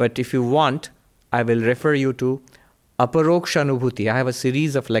 but if you want, I will refer you to Aparoksha Anubhuti. I have a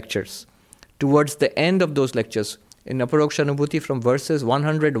series of lectures. Towards the end of those lectures, in Aparoksha Anubhuti from verses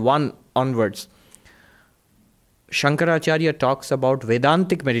 101 onwards, Shankaracharya talks about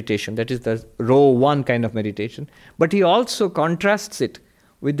Vedantic meditation, that is the row 1 kind of meditation, but he also contrasts it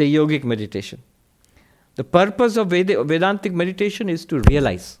with the yogic meditation. The purpose of Vedantic meditation is to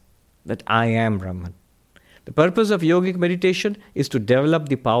realize that I am Brahman. The purpose of yogic meditation is to develop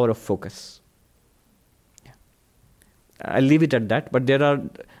the power of focus. I'll leave it at that, but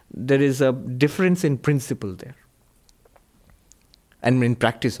there is a difference in principle there, and in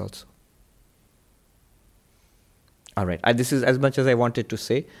practice also. All right, this is as much as I wanted to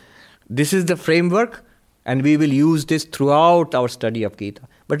say. This is the framework, and we will use this throughout our study of Gita.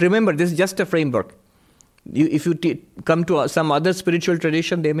 But remember, this is just a framework. If you come to some other spiritual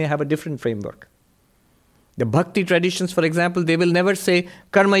tradition, they may have a different framework. The bhakti traditions, for example, they will never say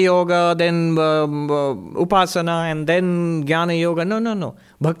karma yoga, then upasana, and then jnana yoga. No.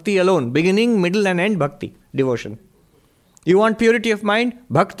 Bhakti alone. Beginning, middle, and end, bhakti, devotion. You want purity of mind?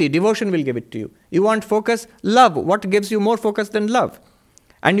 Bhakti, devotion will give it to you. You want focus? Love. What gives you more focus than love?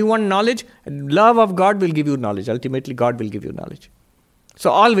 And you want knowledge? Love of God will give you knowledge. Ultimately, God will give you knowledge. So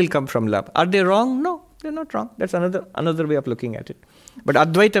all will come from love. Are they wrong? No, they're not wrong. That's another way of looking at it. But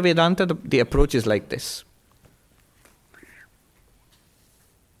Advaita Vedanta, the approach is like this.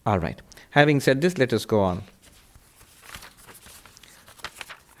 All right. Having said this, let us go on.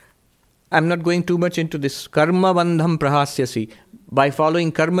 I'm not going too much into this. Karma bandham prahasyasi. By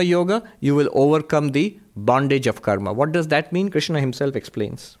following karma yoga, you will overcome the bondage of karma. What does that mean? Krishna himself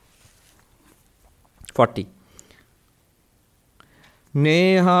explains. 40.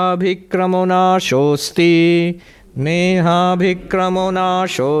 Neha bhikramo nashosti, neha bhikramo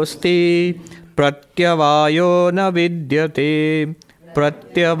nashosti, pratyavayo na vidyate,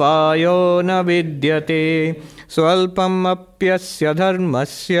 pratyavayo na vidyate, swalpam apyasya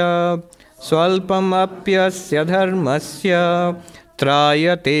dharmasya, swalpam apyasya dharmasya,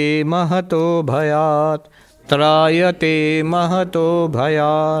 trayate mahato bhayat, trayate mahato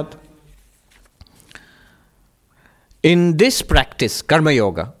bhayat. In this practice, karma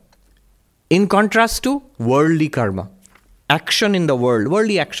yoga, in contrast to worldly karma, action in the world,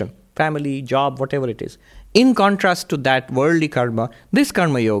 worldly action, family, job, whatever it is, in contrast to that worldly karma, this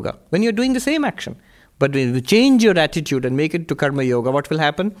karma yoga, when you're doing the same action, but when you change your attitude and make it to karma yoga, what will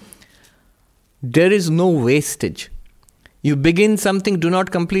happen? There is no wastage. You begin something, do not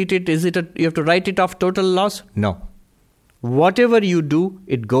complete it. You have to write it off, total loss? No. Whatever you do,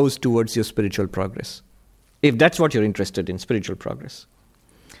 it goes towards your spiritual progress. If that's what you're interested in, spiritual progress.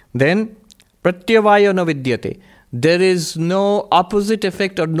 Then, pratyavaya na vidyate. There is no opposite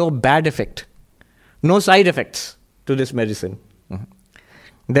effect or no bad effect. No side effects to this medicine.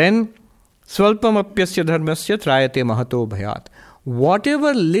 Then, swalpam apyasya dharmasya trayate mahato bhayat.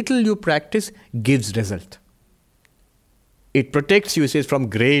 Whatever little you practice gives result. It protects you, it says, from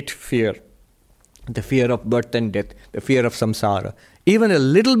great fear. The fear of birth and death, the fear of samsara. Even a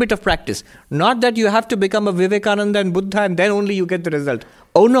little bit of practice. Not that you have to become a Vivekananda and Buddha and then only you get the result.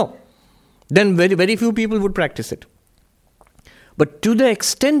 Oh no. Then very, very few people would practice it. But to the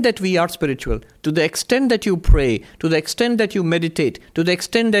extent that we are spiritual, to the extent that you pray, to the extent that you meditate, to the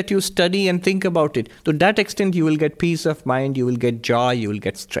extent that you study and think about it, to that extent you will get peace of mind, you will get joy, you will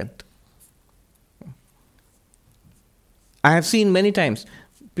get strength. I have seen many times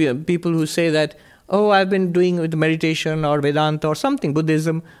people who say that, oh, I've been doing with meditation or Vedanta or something,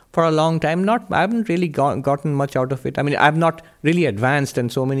 Buddhism, for a long time. I haven't really gotten much out of it. I mean, I've not really advanced and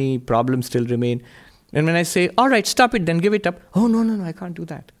so many problems still remain. And when I say, all right, stop it, then give it up. Oh, no, I can't do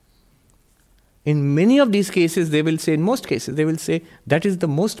that. In many of these cases, they will say, in most cases, they will say, that is the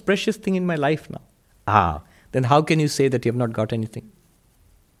most precious thing in my life now. Then how can you say that you have not got anything?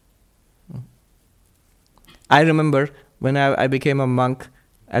 I remember when I became a monk,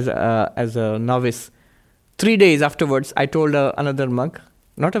 as a novice, 3 days afterwards, I told another monk,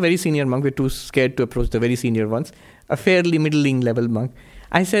 not a very senior monk, we're too scared to approach the very senior ones, a fairly middling level monk.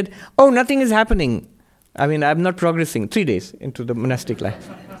 I said, oh, nothing is happening. I mean, I'm not progressing. 3 days into the monastic life.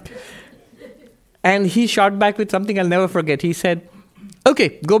 And he shot back with something I'll never forget. He said,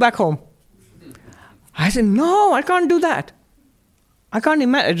 okay, go back home. I said, no, I can't do that. I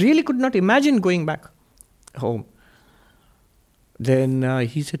really could not imagine going back home. Then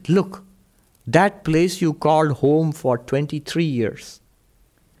he said, look, that place you called home for 23 years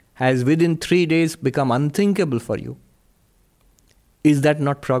has within 3 days become unthinkable for you. Is that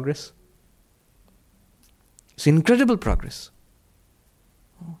not progress? It's incredible progress.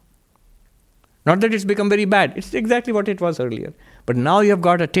 Not that it's become very bad. It's exactly what it was earlier. But now you have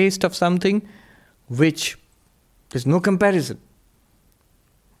got a taste of something which there's no comparison.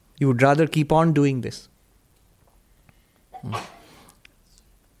 You would rather keep on doing this.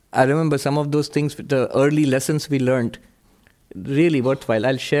 I remember some of those things, the early lessons we learned, really worthwhile.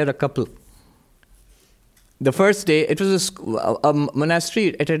 I'll share a couple. The first day, it was a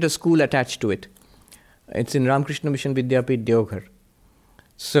monastery, it had a school attached to it. It's in Ramakrishna Mission Vidyapit, Deoghar.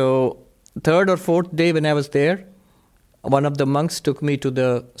 So, third or fourth day when I was there, one of the monks took me to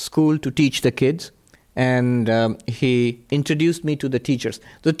the school to teach the kids, and he introduced me to the teachers.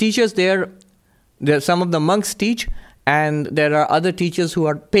 The teachers there some of the monks teach, and there are other teachers who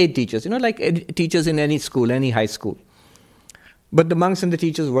are paid teachers, like teachers in any school, any high school. But the monks and the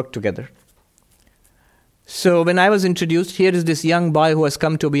teachers work together. So when I was introduced, here is this young boy who has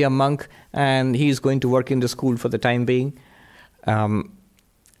come to be a monk, and he is going to work in the school for the time being.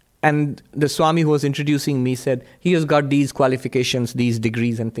 And the Swami who was introducing me said, he has got these qualifications, these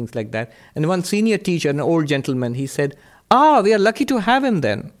degrees and things like that. And one senior teacher, an old gentleman, he said, we are lucky to have him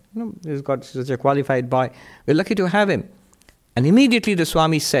then. He's got such a qualified boy. We're lucky to have him. And immediately the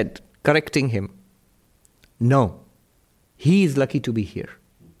Swami said, correcting him, no, he is lucky to be here.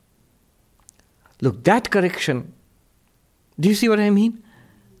 Look, that correction, do you see what I mean?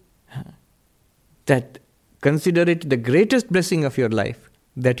 That consider it the greatest blessing of your life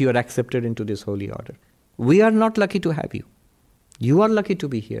that you are accepted into this holy order. We are not lucky to have you. You are lucky to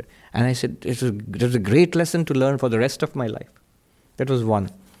be here. And I said, it was a great lesson to learn for the rest of my life. That was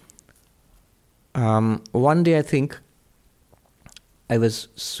one. One day I think I was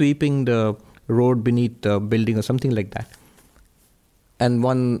sweeping the road beneath the building or something like that. And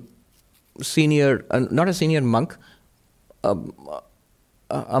one senior, not a senior monk,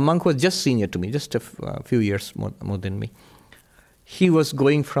 a monk was just senior to me, just a few years more than me. He was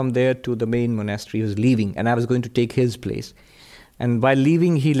going from there to the main monastery. He was leaving, and I was going to take his place. And while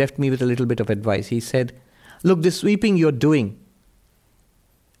leaving, he left me with a little bit of advice. He said, look, this sweeping you're doing,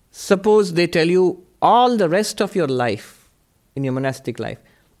 suppose they tell you all the rest of your life, in your monastic life,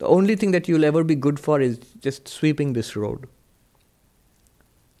 the only thing that you'll ever be good for is just sweeping this road.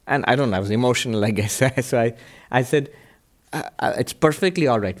 And I don't know, I was emotional, I guess. So I said, it's perfectly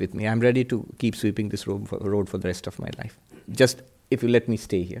all right with me. I'm ready to keep sweeping this road for the rest of my life. Just if you let me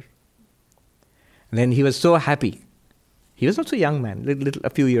stay here. And then he was so happy. He was also a young man, a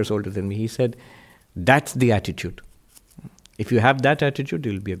few years older than me. He said, that's the attitude. If you have that attitude,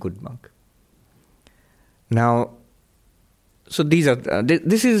 you'll be a good monk. Now, so these are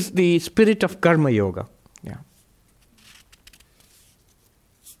this is the spirit of karma yoga. Yeah.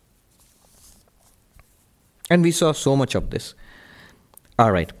 And we saw so much of this.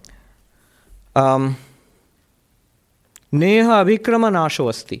 All right. Neha abhikrama nasho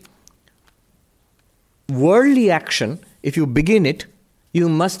asti. Worldly action, if you begin it, you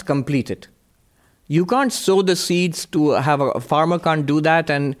must complete it. You can't sow the seeds to have a farmer can't do that,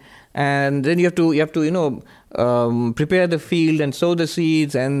 and then you have to prepare the field and sow the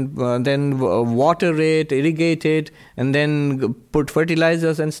seeds, and then water it, irrigate it, and then put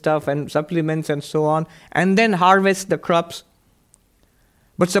fertilizers and stuff and supplements and so on, and then harvest the crops.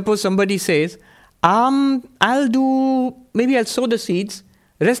 But suppose somebody says, I'll sow the seeds,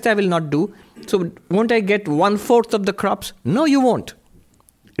 rest I will not do, so won't I get 1/4 of the crops? No, you won't.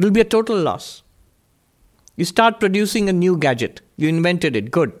 It will be a total loss. You start producing a new gadget. You invented it,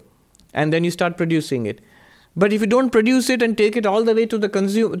 good. And then you start producing it. But if you don't produce it and take it all the way to the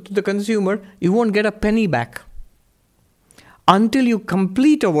consumer, you won't get a penny back. Until you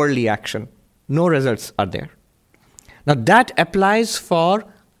complete a worldly action, no results are there. Now that applies for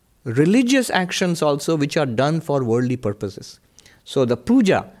religious actions also, which are done for worldly purposes. So the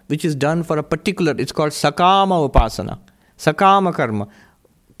puja, which is done for a particular, it's called sakama upasana, sakama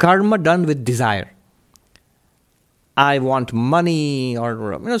karma done with desire. I want money,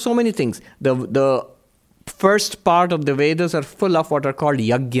 or so many things. The first part of the Vedas are full of what are called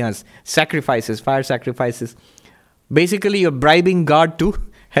yajnas, sacrifices, fire sacrifices. Basically, you're bribing God to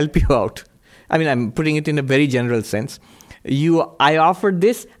help you out. I mean, I'm putting it in a very general sense. I offered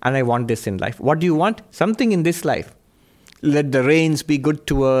this and I want this in life. What do you want? Something in this life. Let the rains be good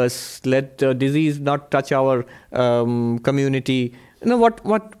to us. Let the disease not touch our community.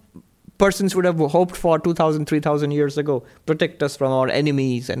 What persons would have hoped for 2,000, 3,000 years ago. Protect us from our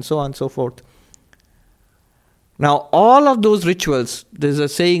enemies and so on and so forth. Now, all of those rituals, there's a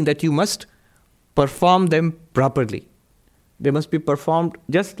saying that you must perform them properly. They must be performed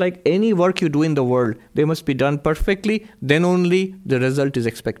just like any work you do in the world. They must be done perfectly. Then only the result is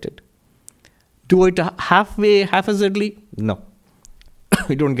expected. Do it halfway, haphazardly? No.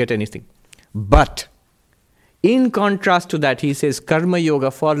 You don't get anything. But in contrast to that, he says, Karma Yoga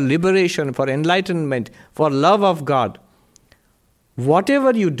for liberation, for enlightenment, for love of God.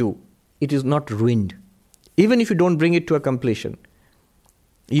 Whatever you do, it is not ruined. Even if you don't bring it to a completion.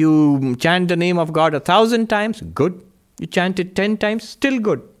 You chant the name of God 1,000 times, good. You chant it 10 times, still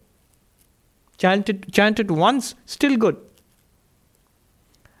good. Chant it once, still good.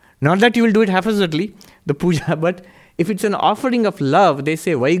 Not that you will do it haphazardly, the puja, but if it's an offering of love, they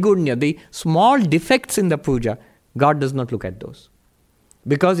say Vaigunya, the small defects in the puja, God does not look at those.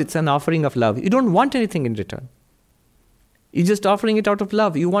 Because it's an offering of love. You don't want anything in return. You're just offering it out of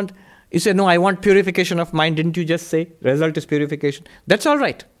love. You say, no, I want purification of mind. Didn't you just say result is purification? That's all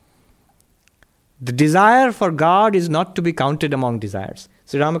right. The desire for God is not to be counted among desires.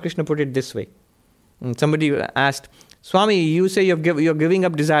 Sri Ramakrishna put it this way. Somebody asked, Swami, you say you're giving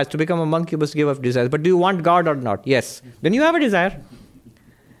up desires. To become a monk, you must give up desires. But do you want God or not? Yes. Then you have a desire.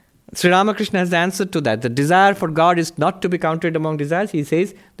 Sri Ramakrishna has the answer to that. The desire for God is not to be counted among desires. He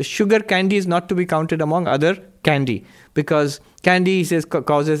says the sugar candy is not to be counted among other candy. Because candy, he says,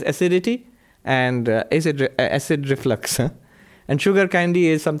 causes acidity and acid reflux. And sugar candy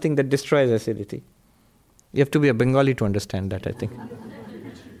is something that destroys acidity. You have to be a Bengali to understand that, I think.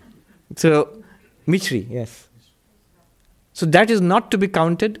 So, Michri, yes. So that is not to be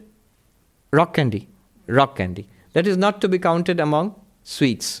counted, rock candy. That is not to be counted among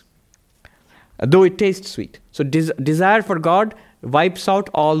sweets, though it tastes sweet. So desire for God wipes out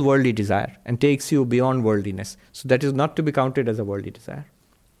all worldly desire and takes you beyond worldliness. So that is not to be counted as a worldly desire.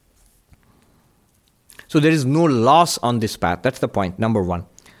 So there is no loss on this path. That's the point, number one.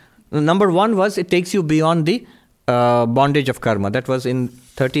 Number one was it takes you beyond the bondage of karma. That was in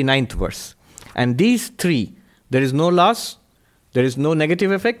 39th verse. And these three, there is no loss, there is no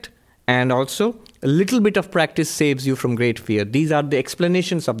negative effect, and also a little bit of practice saves you from great fear. These are the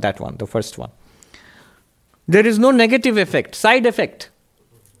explanations of that one, the first one. There is no negative effect, side effect.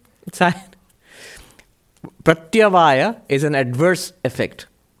 Pratyavaya is an adverse effect,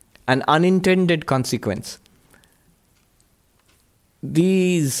 an unintended consequence.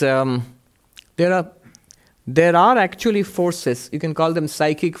 These, there are actually forces, you can call them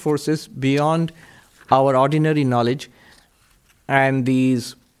psychic forces beyond our ordinary knowledge. And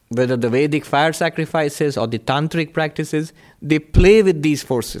these, whether the Vedic fire sacrifices or the tantric practices, they play with these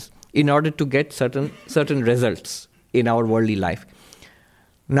forces in order to get certain results in our worldly life.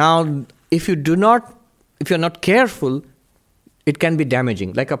 Now, if you're not careful, it can be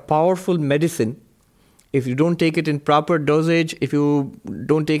damaging. Like a powerful medicine, if you don't take it in proper dosage, if you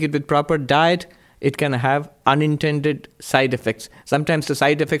don't take it with proper diet, it can have unintended side effects. Sometimes the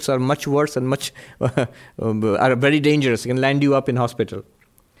side effects are much worse and are very dangerous. It can land you up in hospital.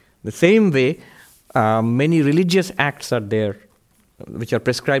 The same way, many religious acts are there, which are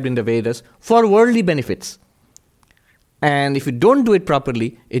prescribed in the Vedas for worldly benefits. And if you don't do it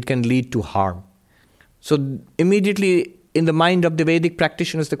properly, it can lead to harm. So immediately in the mind of the Vedic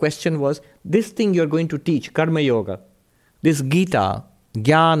practitioners, the question was, this thing you're going to teach, Karma Yoga, this Gita,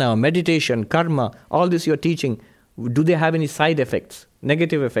 Jnana, meditation, karma, all this you're teaching, do they have any side effects,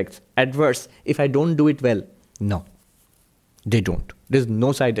 negative effects, adverse, if I don't do it well? No, they don't. There's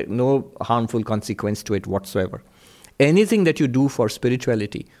no harmful consequence to it whatsoever. Anything that you do for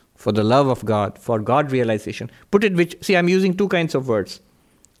spirituality, for the love of God, for God realization, I'm using two kinds of words.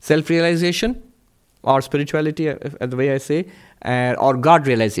 Self-realization or spirituality, the way I say, or God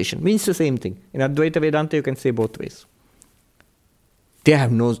realization, means the same thing. In Advaita Vedanta, you can say both ways. They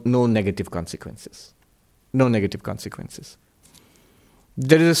have no negative consequences. No negative consequences.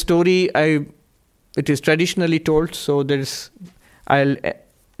 There is a story, it is traditionally told, so I'll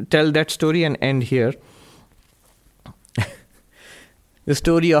tell that story and end here. The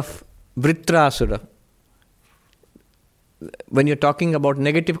story of Vritrasura. When you're talking about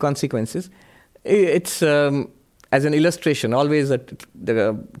negative consequences, it's as an illustration, always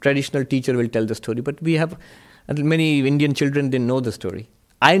the traditional teacher will tell the story, but many Indian children didn't know the story.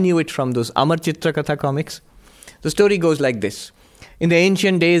 I knew it from those Amar Chitra Katha comics. The story goes like this. In the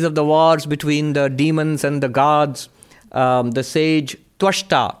ancient days of the wars between the demons and the gods, the sage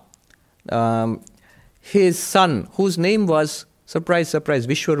Twashta, his son, whose name was, surprise, surprise,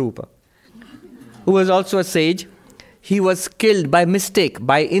 Vishwarupa, who was also a sage, he was killed by mistake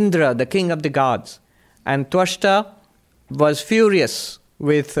by Indra, the king of the gods. And Twashta was furious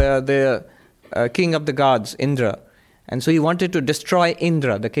with the king of the gods, Indra. And so he wanted to destroy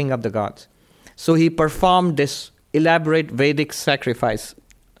Indra, the king of the gods. So he performed this elaborate Vedic sacrifice.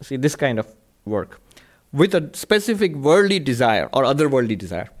 See, this kind of work, with a specific worldly desire or otherworldly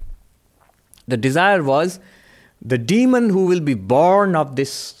desire. The desire was the demon who will be born of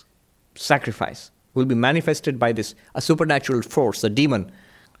this sacrifice will be manifested by this, a supernatural force, a demon,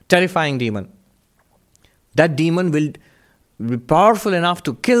 terrifying demon. That demon will be powerful enough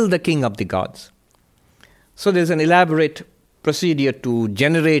to kill the king of the gods. So there's an elaborate procedure to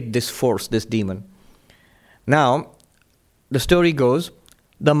generate this force, this demon. Now, the story goes,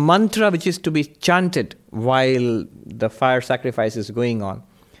 the mantra which is to be chanted while the fire sacrifice is going on,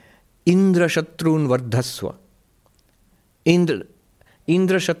 Indra Shatrun Vardhasva. Indra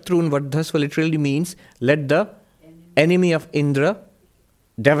Shatrun Vardhasva literally means let the enemy of Indra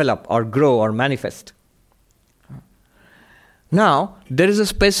develop or grow or manifest. Now, there is a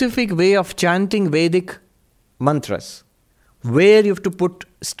specific way of chanting Vedic mantras where you have to put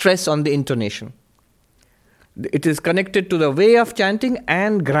stress on the intonation. It is connected to the way of chanting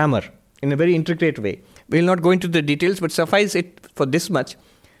and grammar in a very intricate way. We will not go into the details, but suffice it for this much.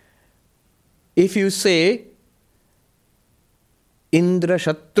 If you say Indra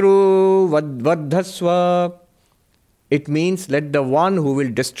Shatru Vardhasva, it means let the one who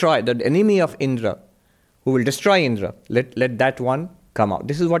will destroy, the enemy of Indra, who will destroy Indra, let that one come out.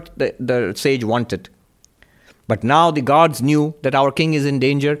 This is what the sage wanted. But now the gods knew that our king is in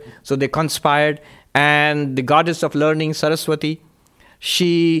danger, so they conspired, and the goddess of learning, Saraswati,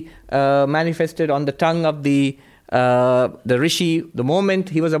 she manifested on the tongue of the rishi. The moment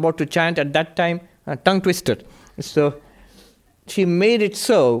he was about to chant, at that time, tongue twisted. So she made it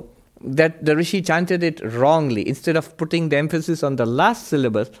so that the rishi chanted it wrongly. Instead of putting the emphasis on the last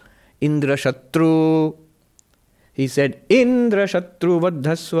syllable, Indra Shatru, he said, Indra Shatru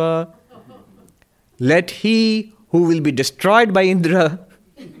Vardhasva. Let he who will be destroyed by Indra,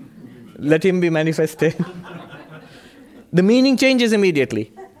 let him be manifested. The meaning changes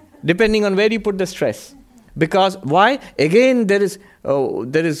immediately, depending on where you put the stress. Because why? Again, there is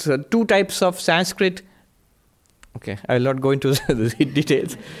two types of Sanskrit. Okay, I will not go into the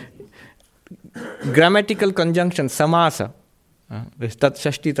details. Grammatical conjunction, samasa. Tat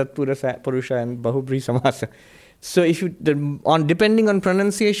shashti tat purusha and bahubri samasa. So if you depending on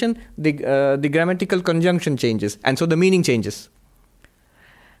pronunciation, the grammatical conjunction changes, and so the meaning changes.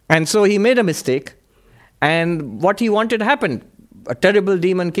 And so he made a mistake, and what he wanted happened. A terrible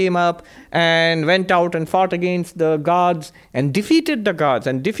demon came up and went out and fought against the gods and defeated the gods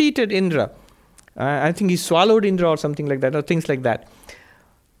and defeated Indra. I think he swallowed Indra or something like that, or things like that.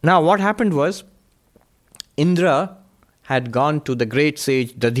 Now what happened was, Indra had gone to the great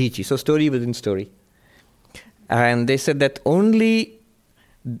sage Dadhichi. So story within story. And they said that only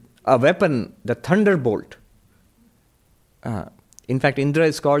a weapon, the thunderbolt. In fact, Indra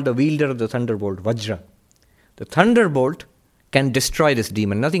is called the wielder of the thunderbolt, Vajra. The thunderbolt can destroy this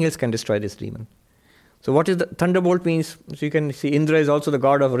demon. Nothing else can destroy this demon. So what is the thunderbolt means? So you can see Indra is also the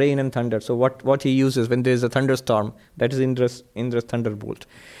god of rain and thunder. So what he uses when there is a thunderstorm, that is Indra's thunderbolt.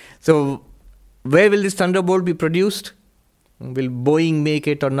 So where will this thunderbolt be produced? Will Boeing make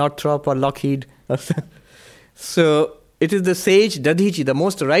it, or Northrop or Lockheed? So it is the sage Dadhichi, the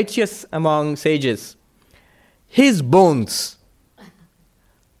most righteous among sages. His bones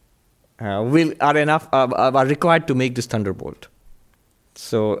are required to make this thunderbolt.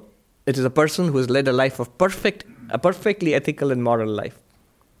 So it is a person who has led a life of a perfectly ethical and moral life.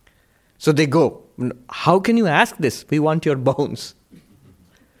 So they go, how can you ask this? We want your bones.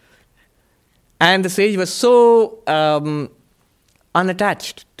 And the sage was so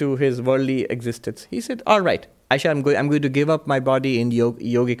unattached to his worldly existence. He said, all right, I'm going to give up my body in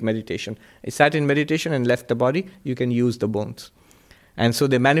yogic meditation. I sat in meditation and left the body. You can use the bones. And so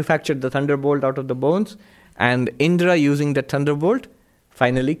they manufactured the thunderbolt out of the bones, and Indra, using the thunderbolt,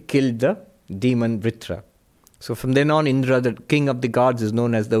 finally killed the demon Vritra. So from then on, Indra, the king of the gods, is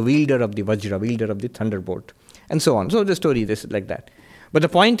known as the wielder of the Vajra, wielder of the thunderbolt, and so on. So the story is like that. But the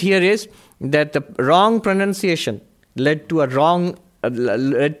point here is that the wrong pronunciation led to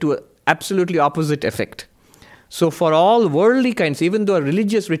absolutely opposite effect. So for all worldly kinds, even though a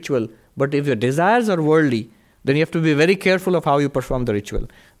religious ritual, but if your desires are worldly, then you have to be very careful of how you perform the ritual.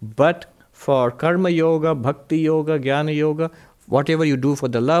 But for karma yoga, bhakti yoga, jnana yoga, whatever you do for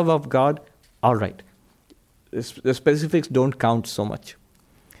the love of God, all right. The specifics don't count so much.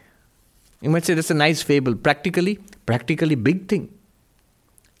 You might say that's a nice fable. Practically big thing.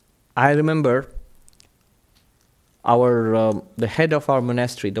 I remember the head of our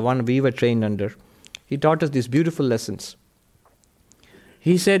monastery, the one we were trained under, he taught us these beautiful lessons.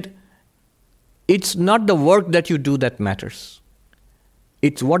 He said, it's not the work that you do that matters.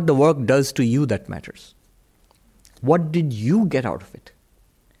 It's what the work does to you that matters. What did you get out of it?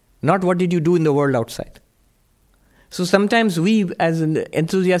 Not what did you do in the world outside. So sometimes we, as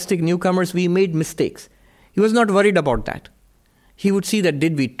enthusiastic newcomers, we made mistakes. He was not worried about that. He would see that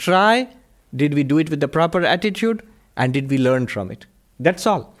did we try, did we do it with the proper attitude, and did we learn from it. That's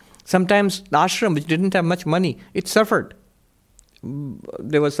all. Sometimes the ashram, which didn't have much money, it suffered.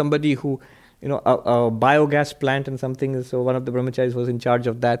 There was somebody who, a biogas plant and something, so one of the brahmacharis was in charge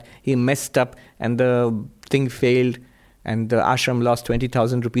of that. He messed up and the thing failed and the ashram lost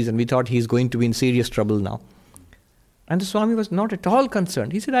 20,000 rupees and we thought he's going to be in serious trouble now. And the Swami was not at all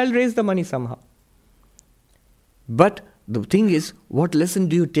concerned. He said, I'll raise the money somehow. But the thing is, what lesson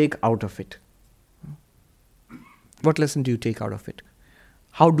do you take out of it? What lesson do you take out of it?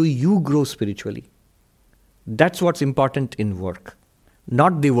 How do you grow spiritually? That's what's important in work,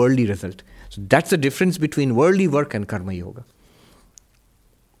 not the worldly result. So that's the difference between worldly work and karma yoga.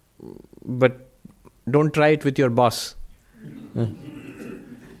 But don't try it with your boss.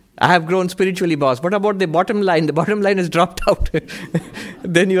 I have grown spiritually, boss. What about the bottom line? The bottom line is dropped out.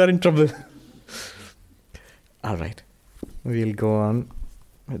 Then you are in trouble. All right. We'll go on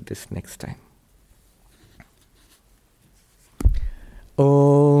with this next time.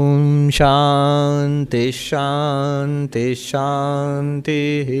 Om Shanti Shanti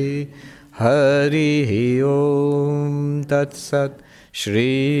Shanti Hari Om Tat Sat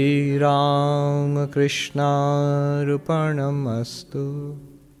Shri Ram Krishna Rupanam Astu.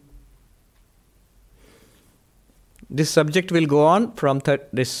 This subject will go on from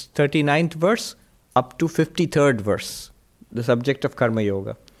this 39th verse up to 53rd verse, the subject of Karma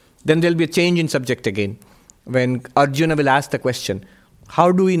Yoga. Then there will be a change in subject again, when Arjuna will ask the question,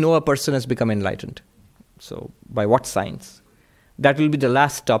 how do we know a person has become enlightened? So, by what signs? That will be the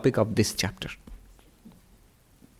last topic of this chapter.